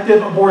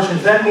elective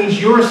abortions. That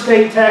means your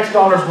state tax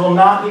dollars will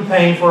not be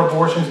paying for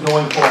abortions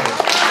going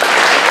forward.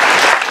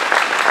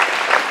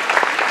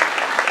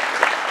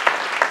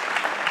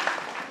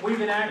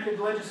 We've enacted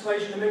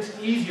legislation that makes it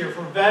easier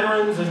for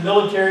veterans and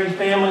military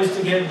families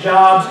to get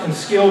jobs in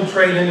skilled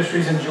trade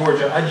industries in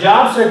Georgia. A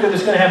job sector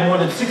that's going to have more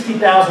than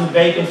 60,000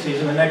 vacancies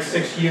in the next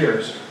 6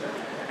 years.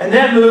 And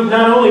that move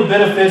not only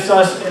benefits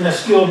us in the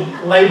skilled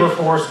labor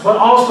force, but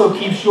also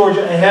keeps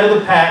Georgia ahead of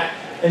the pack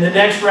in the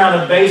next round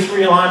of base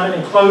realignment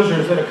and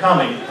closures that are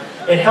coming.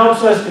 It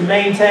helps us to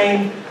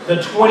maintain the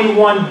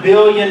 $21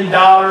 billion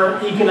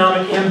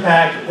economic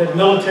impact that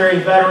military,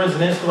 veterans,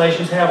 and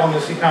installations have on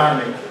this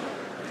economy.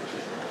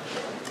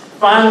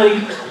 Finally,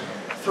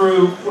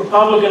 through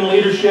Republican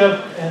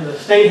leadership in the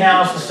State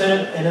House, the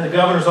Senate, and in the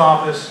Governor's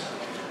office,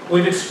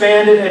 we've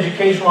expanded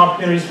educational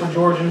opportunities for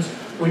Georgians.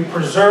 We've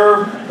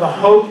preserved the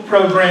HOPE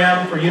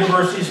program for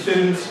university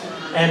students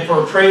and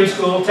for trade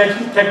school,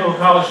 technical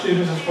college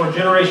students, and for a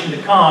generation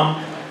to come.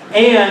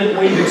 And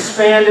we've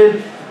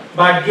expanded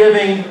by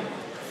giving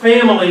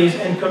families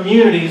and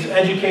communities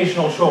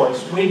educational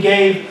choice. We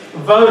gave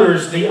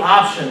voters the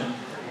option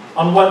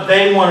on what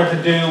they wanted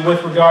to do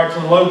with regard to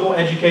local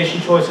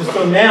education choices.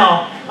 So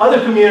now, other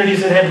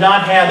communities that have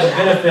not had the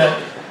benefit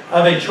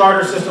of a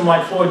charter system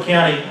like Floyd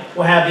County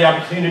will have the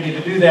opportunity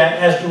to do that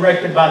as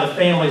directed by the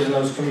families in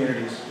those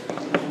communities.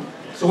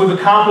 So we've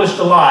accomplished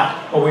a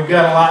lot, but we've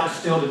got a lot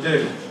still to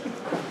do.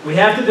 We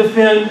have to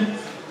defend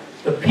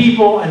the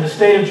people and the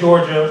state of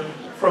Georgia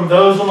from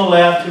those on the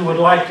left who would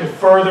like to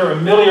further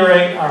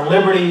ameliorate our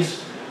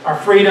liberties, our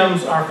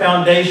freedoms, our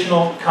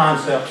foundational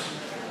concepts.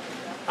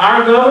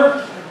 Our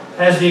governor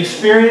has the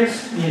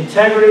experience, the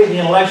integrity, the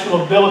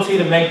intellectual ability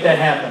to make that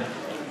happen.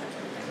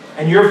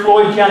 And your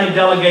Floyd County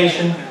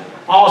delegation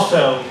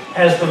also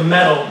has the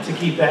mettle to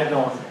keep that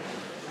going.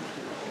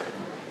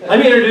 Let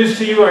me introduce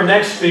to you our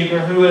next speaker,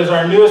 who is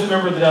our newest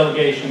member of the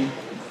delegation,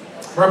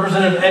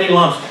 Representative Eddie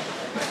Lumsden.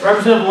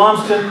 Representative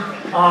Lumsden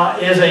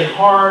is a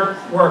hard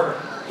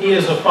worker. He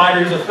is a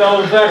fighter. He's a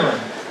fellow veteran,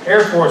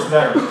 Air Force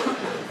veteran.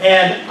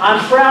 And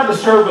I'm proud to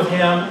serve with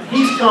him.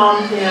 He's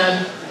come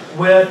in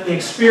with the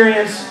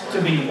experience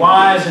to be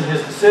wise in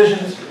his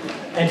decisions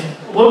and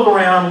to look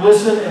around,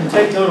 listen, and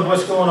take note of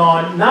what's going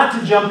on, not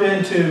to jump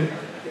into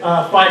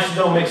fights that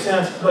don't make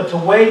sense, but to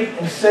wait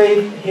and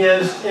save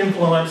his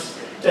influence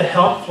to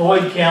help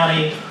Floyd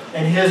County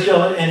and his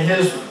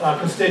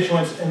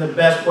constituents in the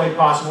best way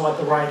possible at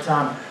the right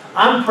time.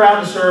 I'm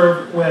proud to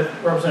serve with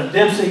Representative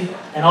Dempsey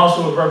and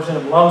also with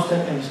Representative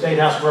Lumsden in the State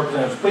House of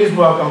Representatives. Please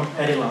welcome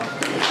Eddie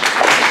Lumsden.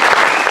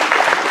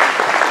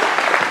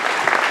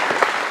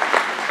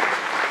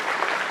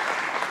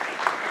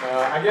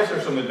 I guess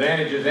there's some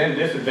advantages and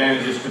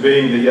disadvantages to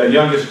being the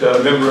youngest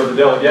member of the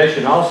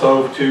delegation,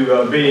 also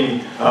to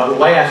being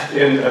last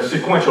in a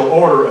sequential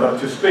order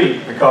to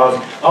speak,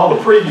 because all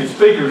the previous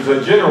speakers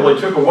generally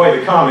took away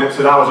the comments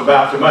that I was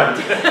about to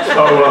make.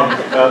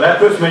 So that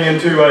puts me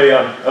into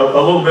a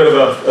little bit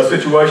of a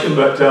situation,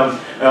 but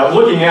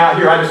looking out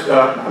here,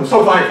 I'm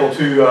so thankful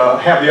to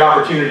have the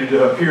opportunity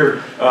to appear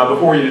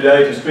before you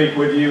today to speak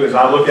with you. As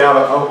I look out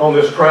on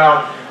this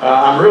crowd,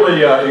 I'm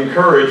really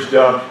encouraged.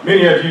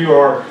 Many of you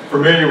are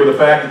familiar with the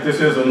fact that this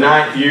is the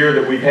 9th year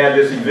that we've had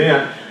this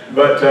event,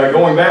 but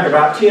going back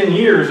about 10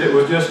 years, it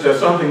was just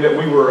something that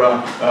we were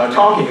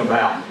talking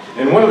about.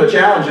 And one of the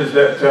challenges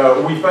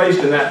that we faced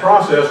in that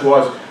process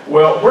was,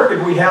 well, where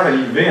could we have an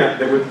event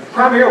that would,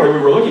 primarily we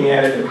were looking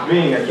at it as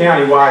being a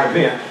county-wide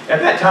event.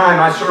 At that time,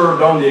 I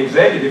served on the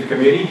executive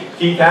committee.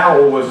 Keith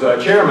Howell was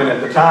chairman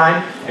at the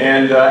time,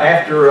 and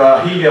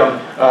after he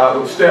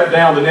stepped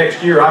down the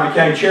next year, I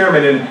became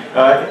chairman, and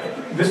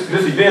this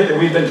event that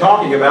we've been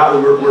talking about,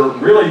 we're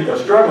really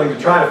struggling to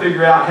try to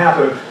figure out how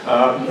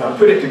to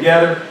put it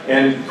together,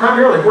 and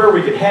primarily where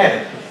we could have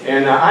it.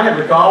 And I had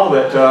recalled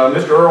that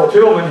Mr. Earl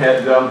Tillman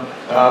had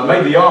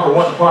made the offer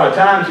once upon a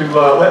time to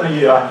let me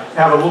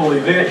have a little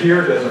event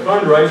here as a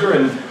fundraiser,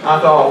 and I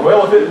thought,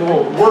 well, if it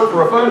will work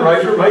for a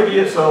fundraiser, maybe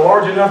it's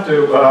large enough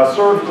to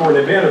serve for an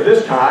event of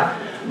this type.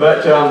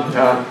 But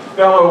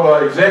fellow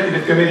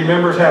executive committee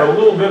members had a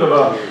little bit of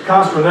a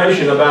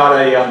consternation about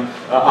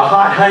a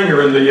hot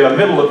hangar in the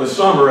middle of the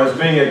summer as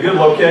being a good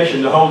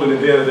location to hold an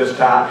event of this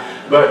type.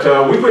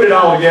 But we put it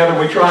all together.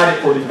 We tried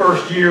it for the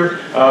first year.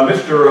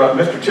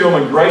 Mr.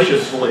 Tillman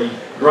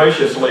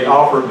graciously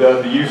offered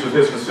the use of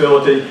his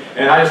facility,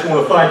 and I just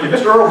want to thank you.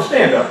 Mr. Earl,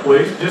 stand up,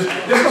 please. Just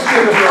let's give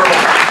Mr.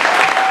 Earl.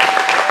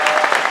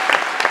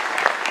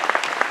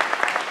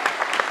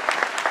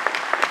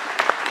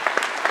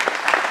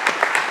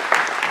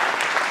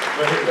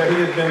 He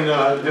has been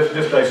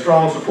just a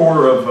strong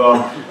supporter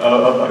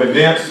of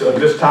events of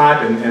this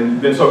type,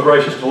 and been so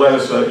gracious to let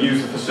us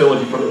use the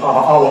facility for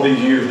all of these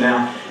years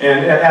now.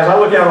 And as I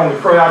look out on the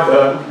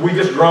crowd, we've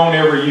just grown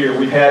every year.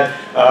 We've had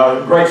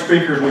great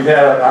speakers. We've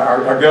had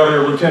our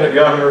governor, lieutenant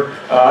governor.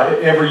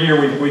 Every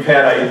year we've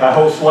had a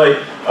whole slate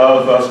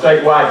of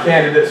statewide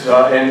candidates,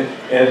 and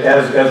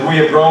as we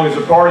have grown as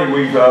a party,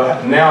 we've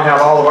now have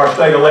all of our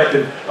state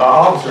elected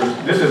officers.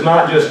 This is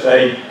not just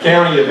a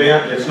county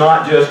event, it's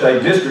not just a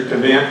district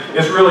event,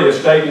 it's really a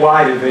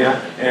statewide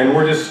event, and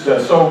we're just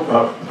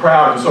so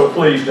proud and so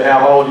pleased to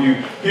have all of you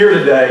here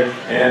today.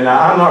 And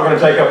I'm not going to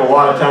take up a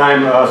lot of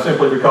time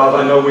simply because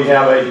I know we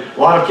have a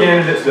lot of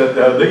candidates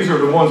that these are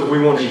the ones that we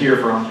want to hear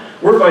from.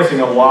 We're facing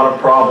a lot of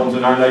problems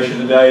in our nation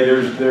today.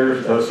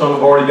 There's some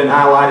have already been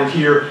highlighted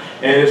here,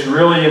 and it's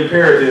really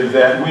imperative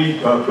that we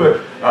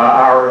put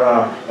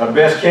our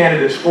best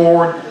candidates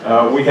forward.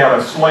 We have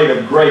a slate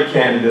of great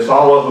candidates.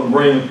 All of them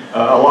bring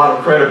a lot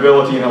of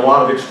credibility and a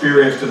lot of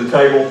experience to the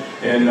table,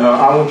 and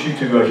I want you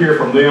to hear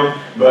from them.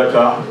 But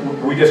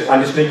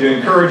I just need to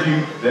encourage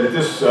you that at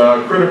this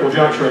critical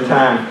juncture in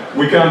time,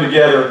 we come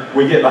together,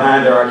 we get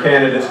behind our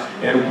candidates,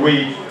 and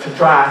we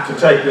try to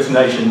take this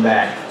nation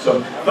back.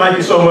 So thank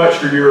you so much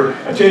for your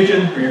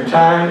attention, for your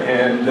time,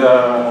 and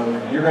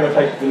you're going to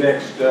take the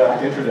next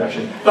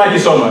introduction. Thank you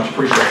so much.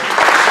 Appreciate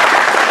it.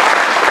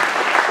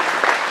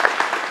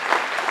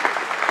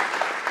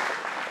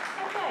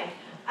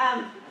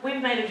 We've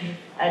made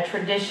a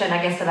tradition,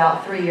 I guess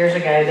about 3 years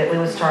ago, that we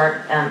would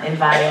start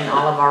inviting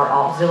all of our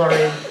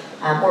auxiliary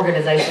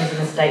organizations and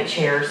the state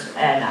chairs.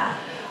 And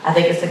I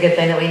think it's a good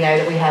thing that we know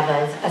that we have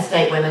a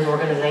state women's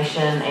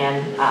organization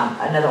and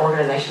another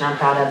organization I'm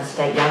proud of, the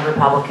state young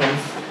Republicans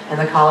and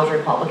the college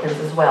Republicans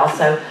as well.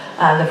 So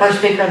the first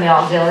speaker in the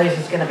auxiliaries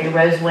is going to be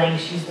Rose Wing.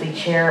 She's the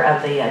chair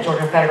of the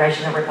Georgia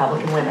Federation of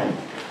Republican Women.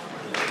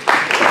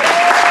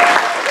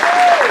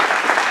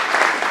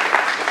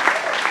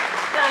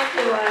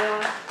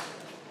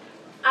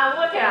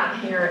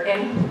 Here,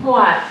 and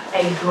what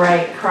a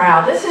great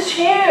crowd. This is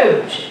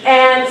huge,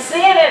 and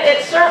seeing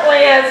it certainly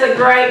is a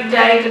great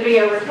day to be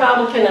a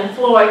Republican in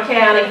Floyd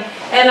County,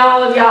 and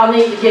all of y'all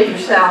need to give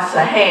yourselves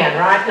a hand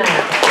right now.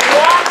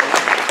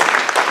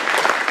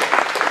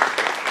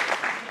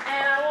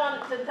 And I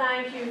want to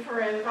thank you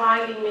for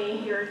inviting me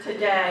here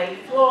today.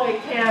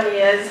 Floyd County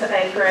is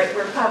a great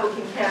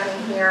Republican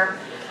county here.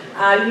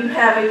 You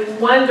have a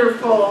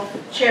wonderful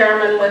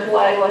chairman with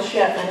Layla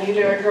Shipman. You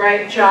do a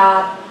great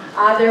job.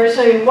 There's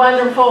a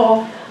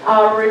wonderful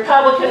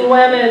Republican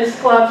Women's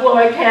Club,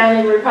 Floyd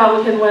County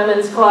Republican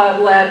Women's Club,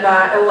 led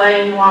by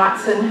Elaine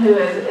Watson, who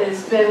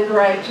has been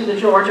great to the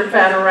Georgia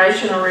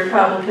Federation of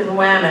Republican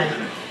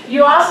Women.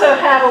 You also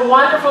have a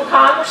wonderful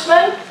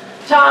Congressman,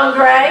 Tom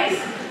Grace,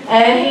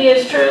 and he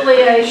is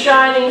truly a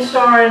shining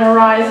star and a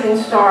rising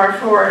star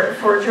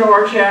for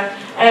Georgia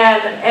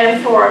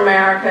and for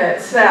America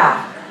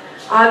itself.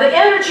 The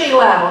energy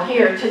level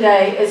here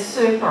today is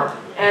super.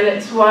 And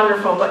it's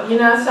wonderful, but you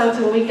know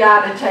something, we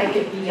got to take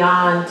it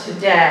beyond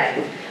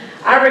today.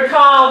 I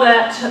recall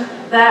that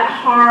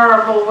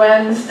horrible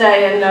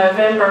Wednesday in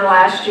November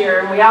last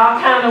year, and we all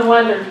kind of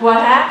wondered what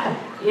happened.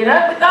 You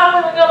know, we thought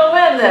we were going to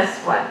win this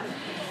one.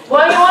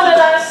 Well, you want to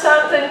know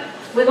something?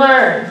 We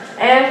learned,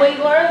 and we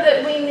learned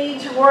that we need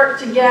to work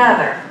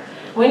together.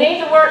 We need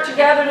to work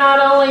together not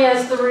only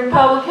as the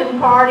Republican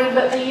Party,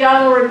 but the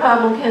young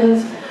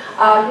Republicans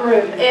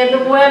group and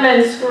the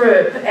women's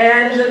group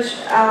and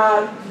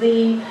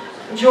the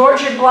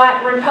Georgia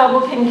Black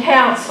Republican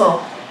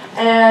Council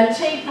and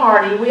Tea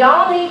Party. We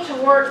all need to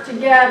work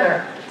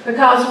together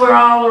because we're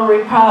all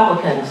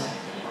Republicans.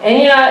 And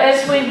you know,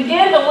 as we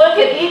begin to look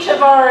at each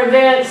of our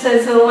events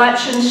as the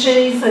election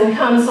season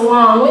comes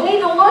along, we need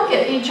to look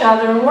at each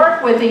other and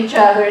work with each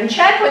other and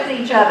check with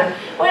each other.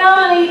 We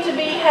don't need to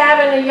be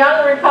having a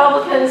Young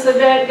Republicans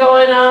event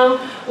going on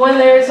when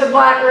there's a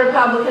Black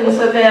Republicans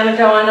event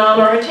going on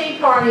or a Tea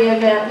Party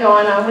event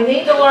going on. We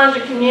need to learn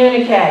to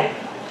communicate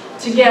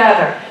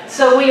together.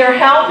 So we are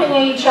helping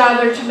each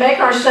other to make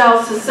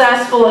ourselves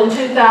successful in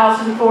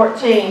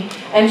 2014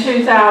 and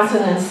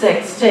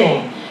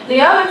 2016. The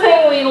other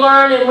thing we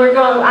learned, and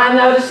I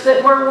noticed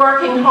that we're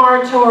working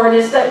hard toward,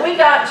 is that we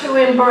got to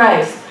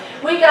embrace.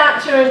 We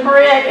got to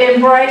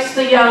embrace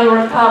the young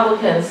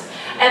Republicans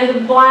and the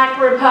Black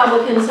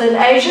Republicans and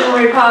Asian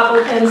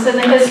Republicans and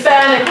the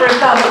Hispanic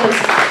Republicans.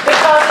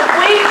 Because if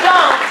we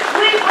don't,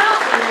 we will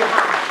be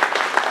behind.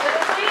 But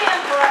if we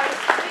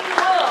embrace, we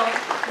will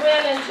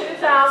win in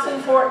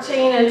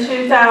 2014 and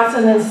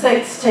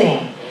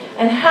 2016.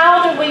 And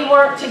how do we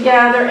work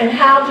together and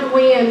how do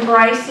we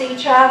embrace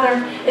each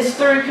other? It's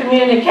through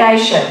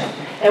communication.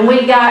 And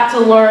we got to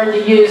learn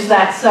to use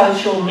that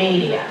social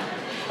media.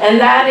 And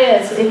that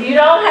is, if you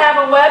don't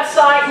have a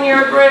website in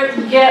your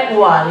group, get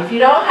one. If you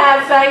don't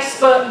have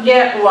Facebook,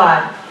 get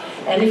one.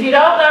 And if you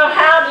don't know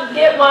how to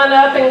get one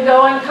up and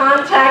go and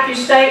contact your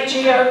state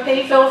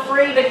GOP, feel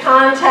free to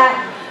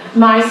contact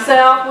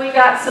myself. We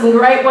got some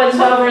great ones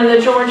over in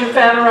the Georgia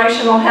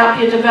Federation will help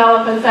you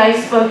develop a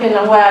Facebook and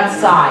a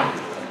website.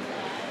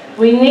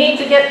 We need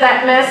to get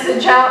that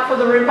message out for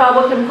the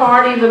Republican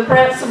Party, the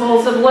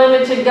principles of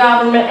limited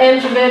government,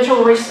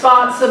 individual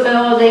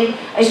responsibility,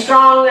 a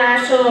strong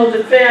national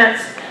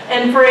defense,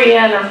 and free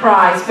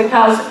enterprise.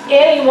 Because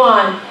any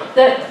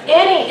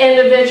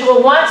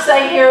individual, once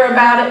they hear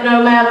about it,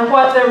 no matter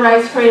what their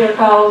race, creed, or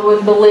color,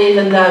 would believe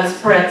in those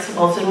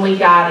principles, and we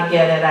got to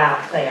get it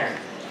out there.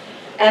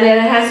 And it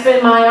has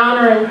been my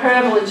honor and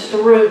privilege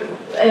to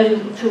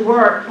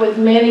work with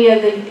many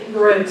of the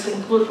groups,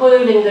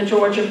 including the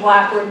Georgia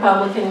Black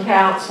Republican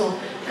Council,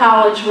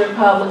 college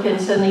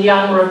Republicans, and the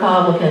young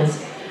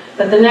Republicans.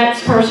 But the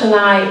next person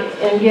I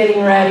am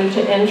getting ready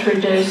to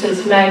introduce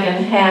is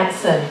Megan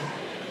Hanson.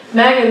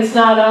 Megan's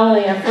not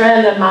only a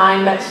friend of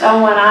mine, but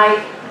someone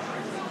I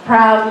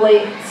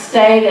proudly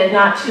stated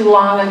not too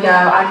long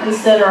ago I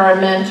consider a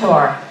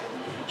mentor.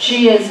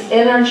 She is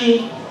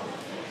energy.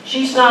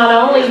 She's not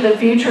only the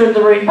future of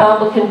the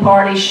Republican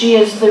Party, she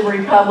is the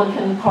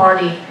Republican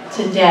Party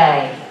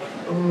today,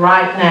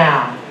 right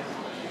now.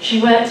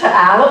 She went to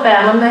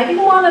Alabama. Maybe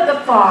one of the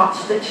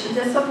faults that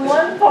this is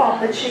one fault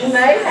that she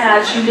may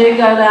have. She did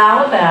go to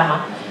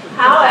Alabama.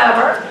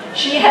 However,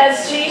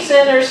 she's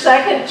in her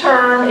second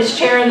term as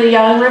chair of the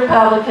Young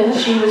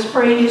Republicans. She was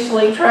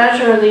previously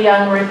treasurer of the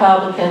Young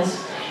Republicans.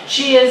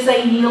 She is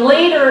a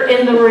leader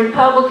in the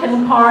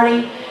Republican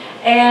Party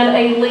and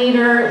a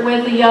leader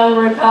with the Young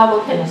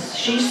Republicans.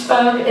 She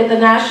spoke at the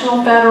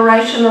National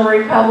Federation of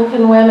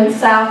Republican Women's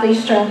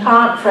Southeastern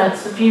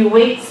Conference a few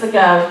weeks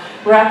ago,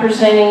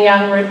 representing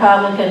Young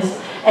Republicans.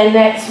 And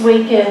next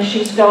weekend,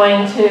 she's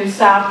going to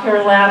South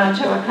Carolina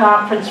to a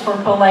conference for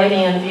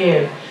Palladian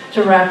View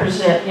to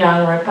represent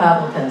Young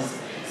Republicans.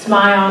 It's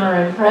my honor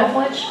and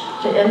privilege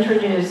to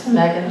introduce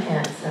Megan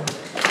Hanson.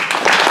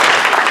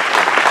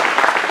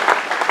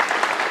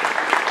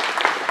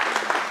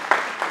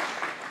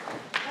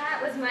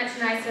 Much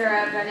nicer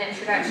of an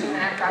introduction than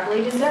I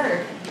probably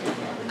deserve.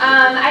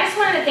 I just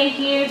wanted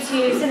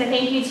to send a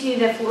thank you to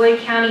the Floyd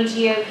County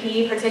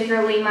GOP,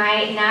 particularly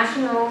my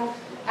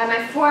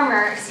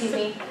former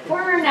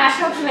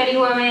National Committee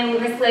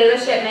woman, Miss Layla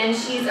Shipman.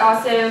 She's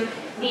also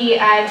the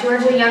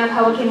Georgia Young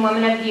Republican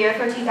Woman of the Year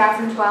for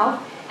 2012.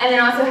 And then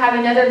also have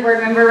another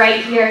board member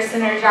right here,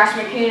 Senator Josh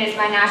McCoon, is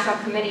my National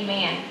Committee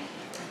man.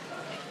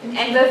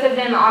 And both of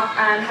them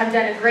have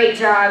done a great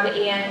job,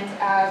 and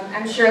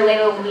I'm sure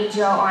Layla will lead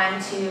you all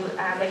on to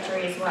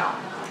victory as well.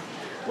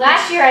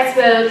 Last year I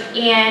spoke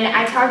and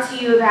I talked to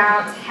you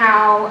about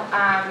how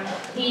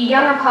the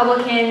Young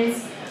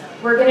Republicans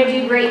were going to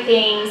do great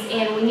things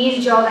and we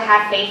needed you all to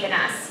have faith in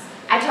us.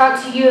 I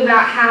talked to you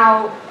about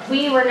how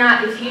we were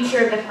not the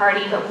future of the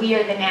party, but we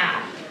are the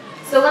now.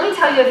 So let me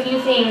tell you a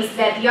few things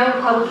that the Young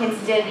Republicans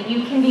did that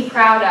you can be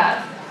proud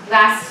of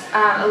last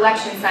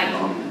election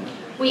cycle.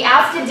 We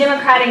ousted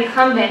Democrat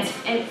incumbents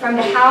from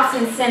the House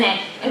and Senate,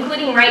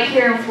 including right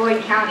here in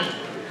Floyd County.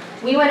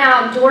 We went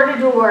out door to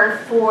door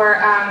for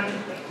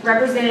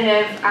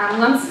Representative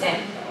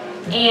Lumsden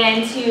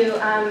and to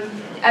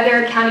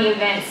other county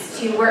events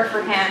to work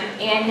for him.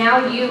 And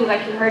now you,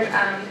 like you heard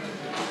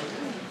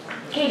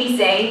Katie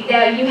say,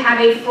 that you have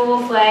a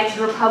full-fledged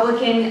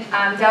Republican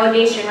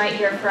delegation right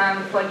here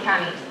from Floyd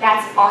County.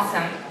 That's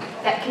awesome.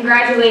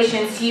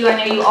 Congratulations to you. I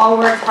know you all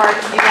worked hard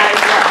to do that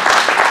as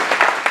well.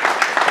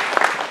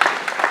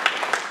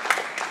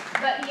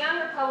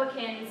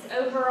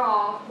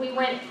 Overall, we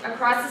went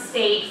across the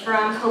state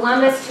from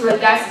Columbus to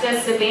Augusta,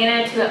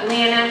 Savannah to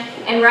Atlanta,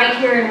 and right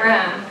here in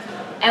Rome.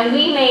 And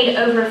we made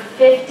over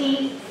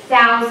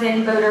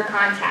 50,000 voter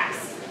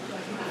contacts.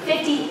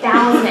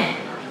 50,000.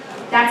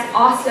 That's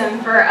awesome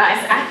for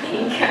us, I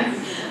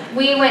think.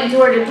 We went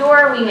door to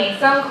door, we made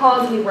phone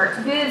calls, we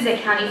worked booths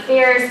at county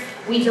fairs,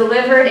 we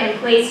delivered and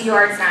placed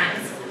yard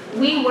signs.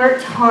 We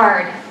worked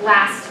hard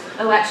last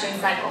election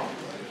cycle.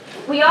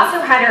 We also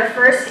had our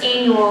first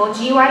annual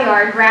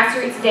GYR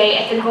Grassroots Day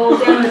at the Gold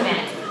Dome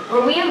event,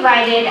 where we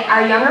invited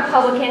our Young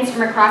Republicans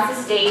from across the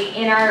state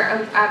and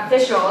our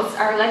officials,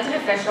 our elected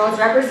officials,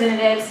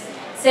 representatives,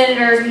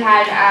 senators. We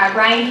had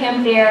Ryan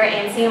Kemp there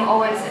and Sam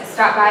Owens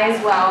stop by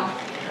as well.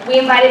 We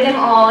invited them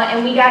all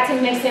and we got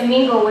to mix and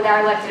mingle with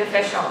our elected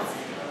officials.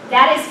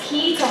 That is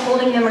key to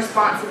holding them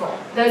responsible.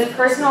 Those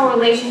personal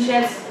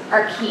relationships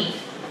are key.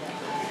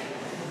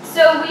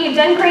 So we have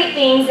done great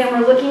things and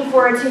we're looking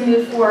forward to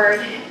move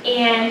forward.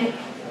 And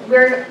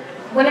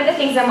one of the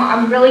things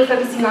I'm really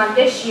focusing on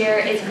this year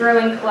is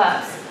growing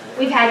clubs.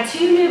 We've had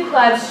 2 new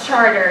clubs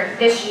chartered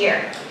this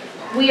year.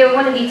 We are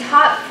one of the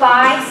top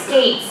 5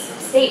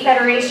 state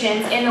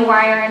federations in the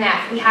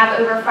YRNF. We have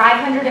over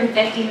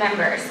 550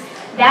 members.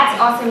 That's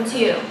awesome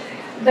too,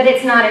 but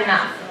it's not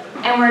enough.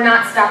 And we're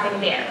not stopping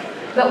there.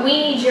 But we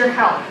need your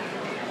help.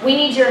 We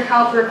need your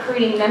help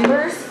recruiting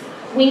members.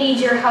 We need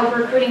your help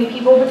recruiting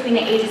people between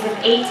the ages of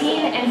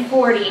 18 and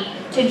 40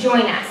 to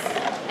join us.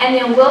 And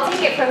then we'll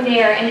take it from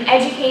there and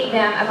educate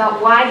them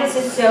about why this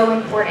is so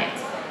important.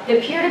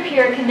 The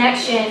peer-to-peer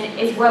connection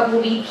is what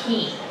will be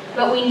key,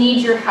 but we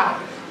need your help.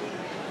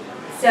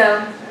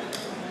 So,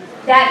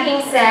 that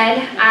being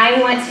said,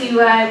 I want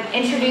to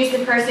introduce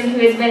the person who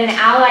has been an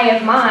ally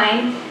of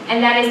mine,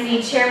 and that is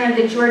the chairman of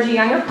the Georgia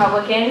Young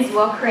Republicans,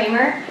 Will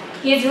Kramer.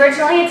 He is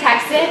originally a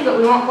Texan, but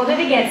we won't hold it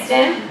against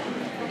him.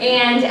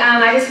 And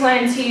I just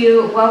wanted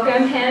to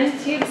welcome him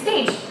to the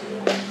stage.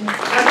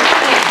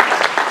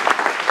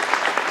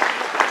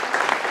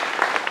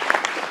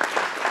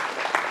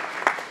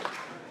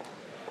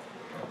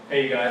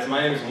 Hey guys,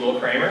 my name is Will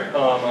Kramer.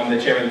 I'm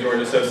the chairman of the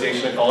Georgia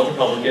Association of College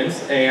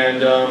Republicans,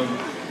 and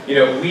you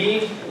know,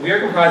 we are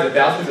comprised of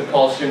thousands of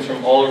college students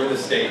from all over the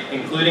state,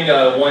 including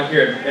one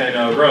here in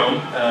Rome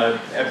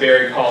at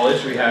Berry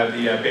College. We have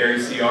the Berry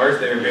CRs.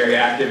 They're very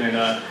active, and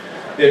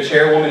the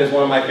chairwoman is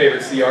one of my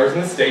favorite CRs in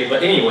the state.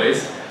 But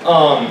anyways,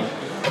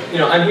 you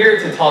know, I'm here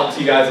to talk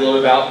to you guys a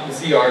little bit about the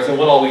CRs and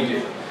what all we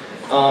do.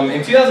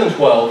 In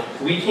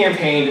 2012, we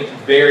campaigned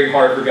very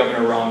hard for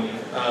Governor Romney.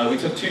 We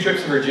took 2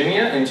 trips to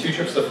Virginia and 2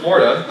 trips to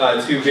Florida,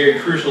 2 very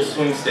crucial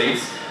swing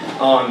states,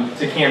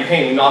 to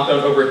campaign. We knocked on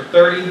over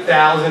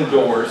 30,000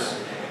 doors,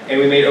 and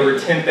we made over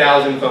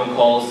 10,000 phone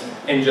calls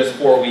in just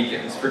 4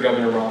 weekends for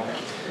Governor Romney.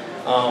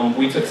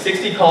 We took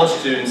 60 college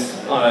students,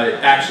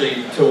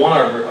 actually, to one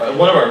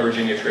of our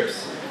Virginia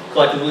trips.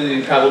 Collectively,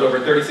 we traveled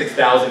over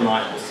 36,000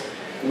 miles.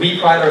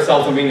 We pride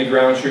ourselves on being the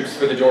ground troops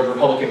for the Georgia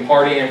Republican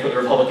Party and for the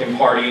Republican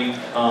Party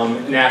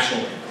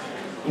nationally.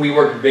 We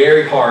work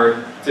very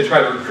hard to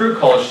try to recruit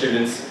college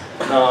students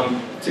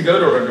to go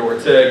door to door,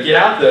 to get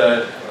out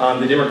the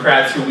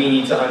Democrats who we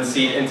need to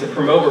unseat and to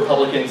promote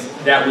Republicans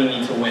that we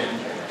need to win.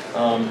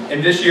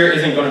 And this year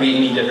isn't going to be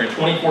any different.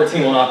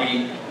 2014 will not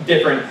be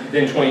different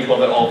than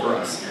 2012 at all for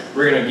us.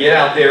 We're going to get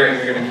out there and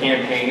we're going to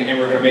campaign and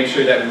we're going to make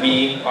sure that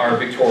we are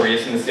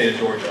victorious in the state of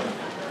Georgia.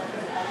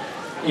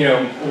 You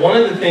know, one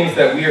of the things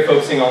that we are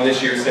focusing on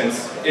this year,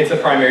 since it's a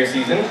primary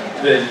season,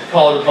 the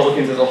college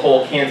Republicans as a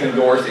whole can't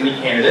endorse any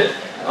candidate.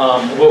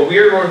 But we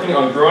are working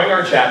on growing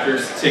our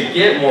chapters to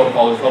get more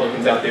college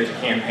Republicans out there to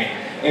campaign.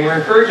 And we're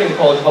encouraging the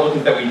college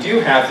Republicans that we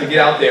do have to get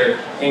out there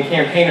and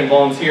campaign and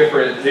volunteer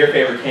for their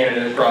favorite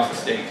candidate across the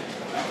state.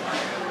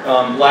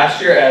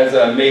 Last year, as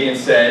Megan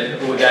said,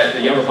 that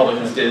the Young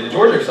Republicans did, the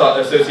Georgia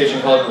Association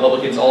of College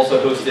Republicans also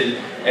hosted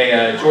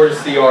a Georgia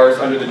CRs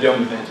under the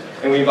Dome event.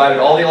 And we invited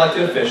all the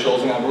elected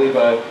officials, and I believe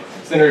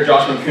Senator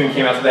Josh McCoon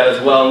came out to that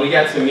as well, and we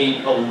got to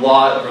meet a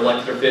lot of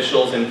elected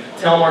officials and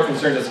tell them our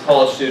concerns as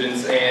college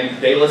students, and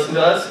they listened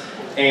to us,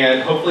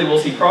 and hopefully we'll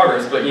see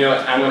progress. But you know,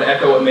 I'm going to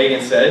echo what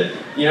Megan said.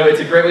 You know, it's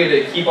a great way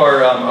to keep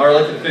our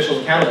elected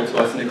officials accountable to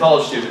us and to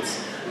college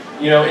students.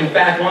 You know, in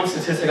fact, one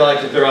statistic I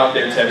like to throw out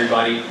there to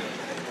everybody: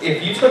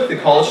 if you took the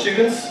college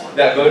students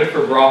that voted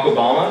for Barack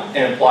Obama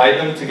and applied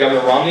them to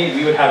Governor Romney,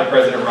 we would have a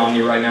President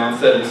Romney right now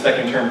instead of a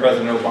second-term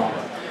President Obama.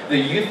 The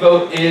youth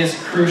vote is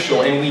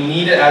crucial, and we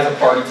need it as a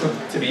party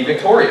to be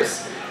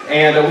victorious.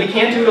 And we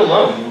can't do it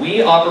alone.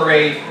 We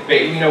operate,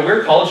 you know,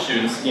 we're college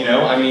students, you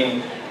know, I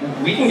mean,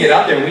 we can get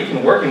out there and we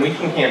can work and we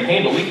can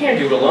campaign, but we can't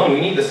do it alone.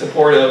 We need the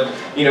support of,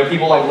 you know,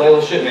 people like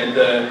Layla Shipman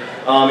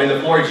and the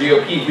Floyd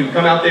GOP who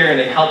come out there and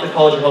they help the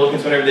college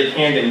Republicans whenever they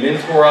can. They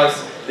mentor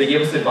us, they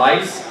give us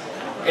advice,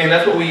 and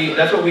that's what we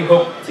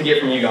hope to get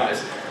from you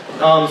guys.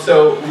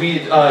 So we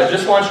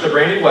just launched a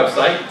brand new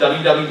website,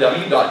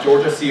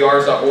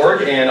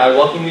 www.georgiacrs.org, and I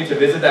welcome you to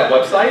visit that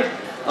website.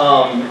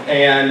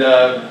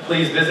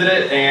 Please visit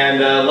it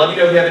and let me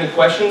know if you have any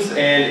questions.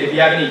 And if you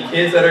have any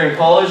kids that are in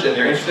college and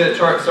they're interested in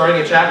starting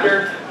a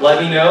chapter,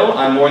 let me know.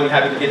 I'm more than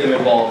happy to get them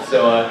involved.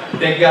 So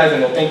thank you guys,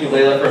 and thank you,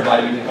 Layla, for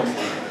inviting me to come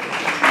speak.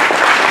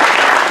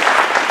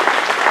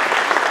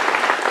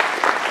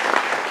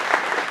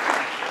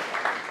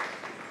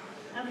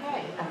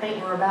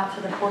 We're about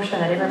to the portion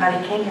that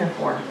everybody came here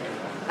for.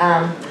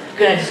 I'm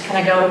going to just kind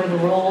of go over the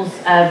rules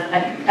of,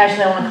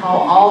 actually I want to call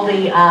all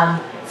the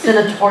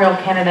senatorial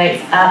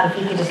candidates up. If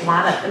you could just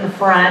line up in the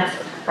front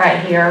right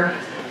here.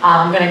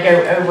 I'm going to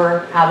go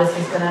over how this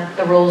is going to,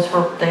 the rules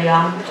for the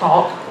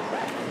talk.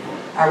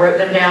 I wrote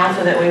them down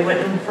so that we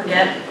wouldn't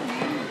forget.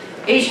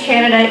 Each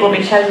candidate will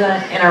be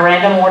chosen in a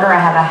random order. I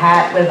have a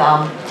hat with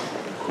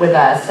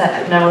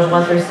numbers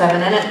 1 through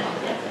 7 in it.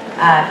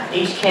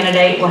 Each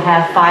candidate will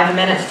have 5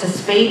 minutes to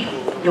speak.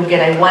 You'll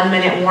get a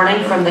 1-minute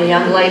warning from the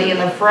young lady in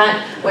the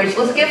front, which,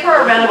 let's give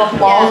her a round of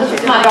applause.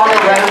 This is my daughter,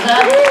 Rosa.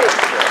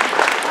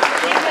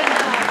 She's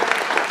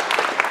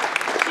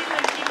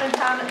been keeping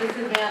time at this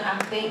event, I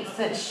think,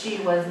 since she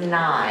was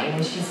 9,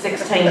 and she's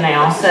 16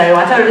 now. So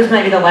I told her this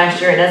may be the last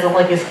year. It doesn't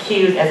look as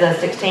cute as a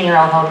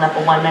 16-year-old holding up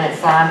a 1-minute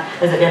sign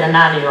as it did a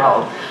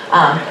 9-year-old.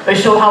 But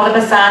she'll hold up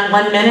a sign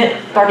 1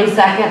 minute, 30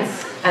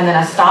 seconds, and then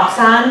a stop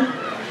sign.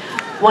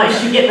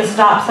 Once you get the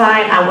stop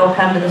sign, I will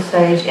come to the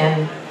stage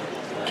and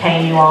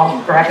cane you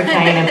all, grab the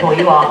cane and pull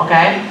you off,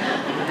 okay?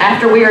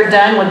 After we are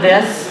done with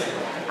this,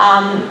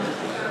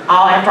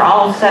 after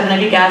all 7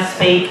 of you guys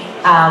speak,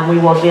 we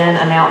will then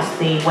announce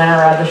the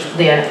winner of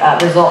the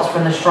results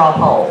from the straw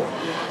poll.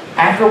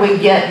 After we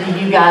get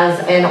you guys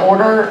in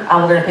order,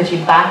 we're going to put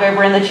you back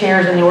over in the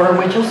chairs in the order in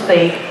which you'll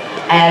speak,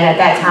 and at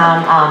that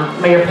time,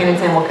 Mayor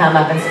Pennington will come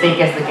up and speak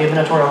as the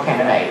gubernatorial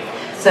candidate.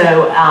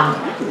 So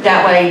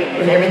that way,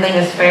 if everything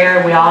is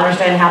fair, we all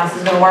understand how this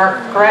is going to work,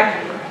 correct?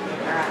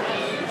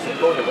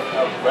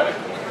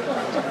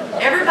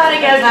 Everybody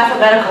goes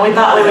alphabetical. We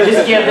thought we would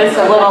just give this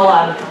a little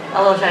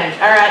change.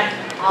 All right.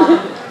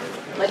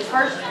 Ladies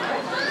first.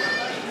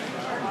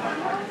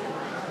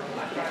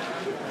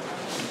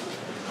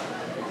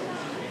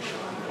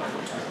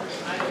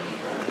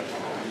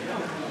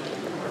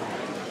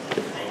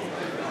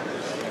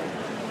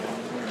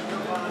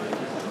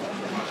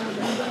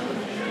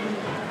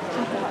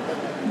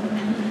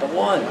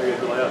 One.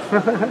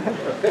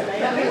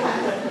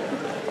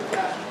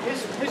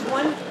 Who's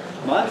one?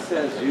 Mine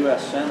says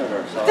U.S.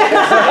 Senator. So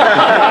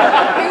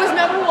He was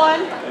number 1.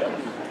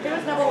 Who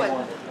was number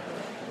 1?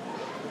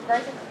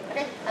 Bryson?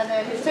 Okay. And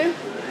then who's 2?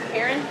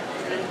 Aaron?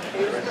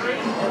 Who's 3?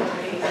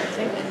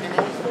 And then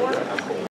who's 4?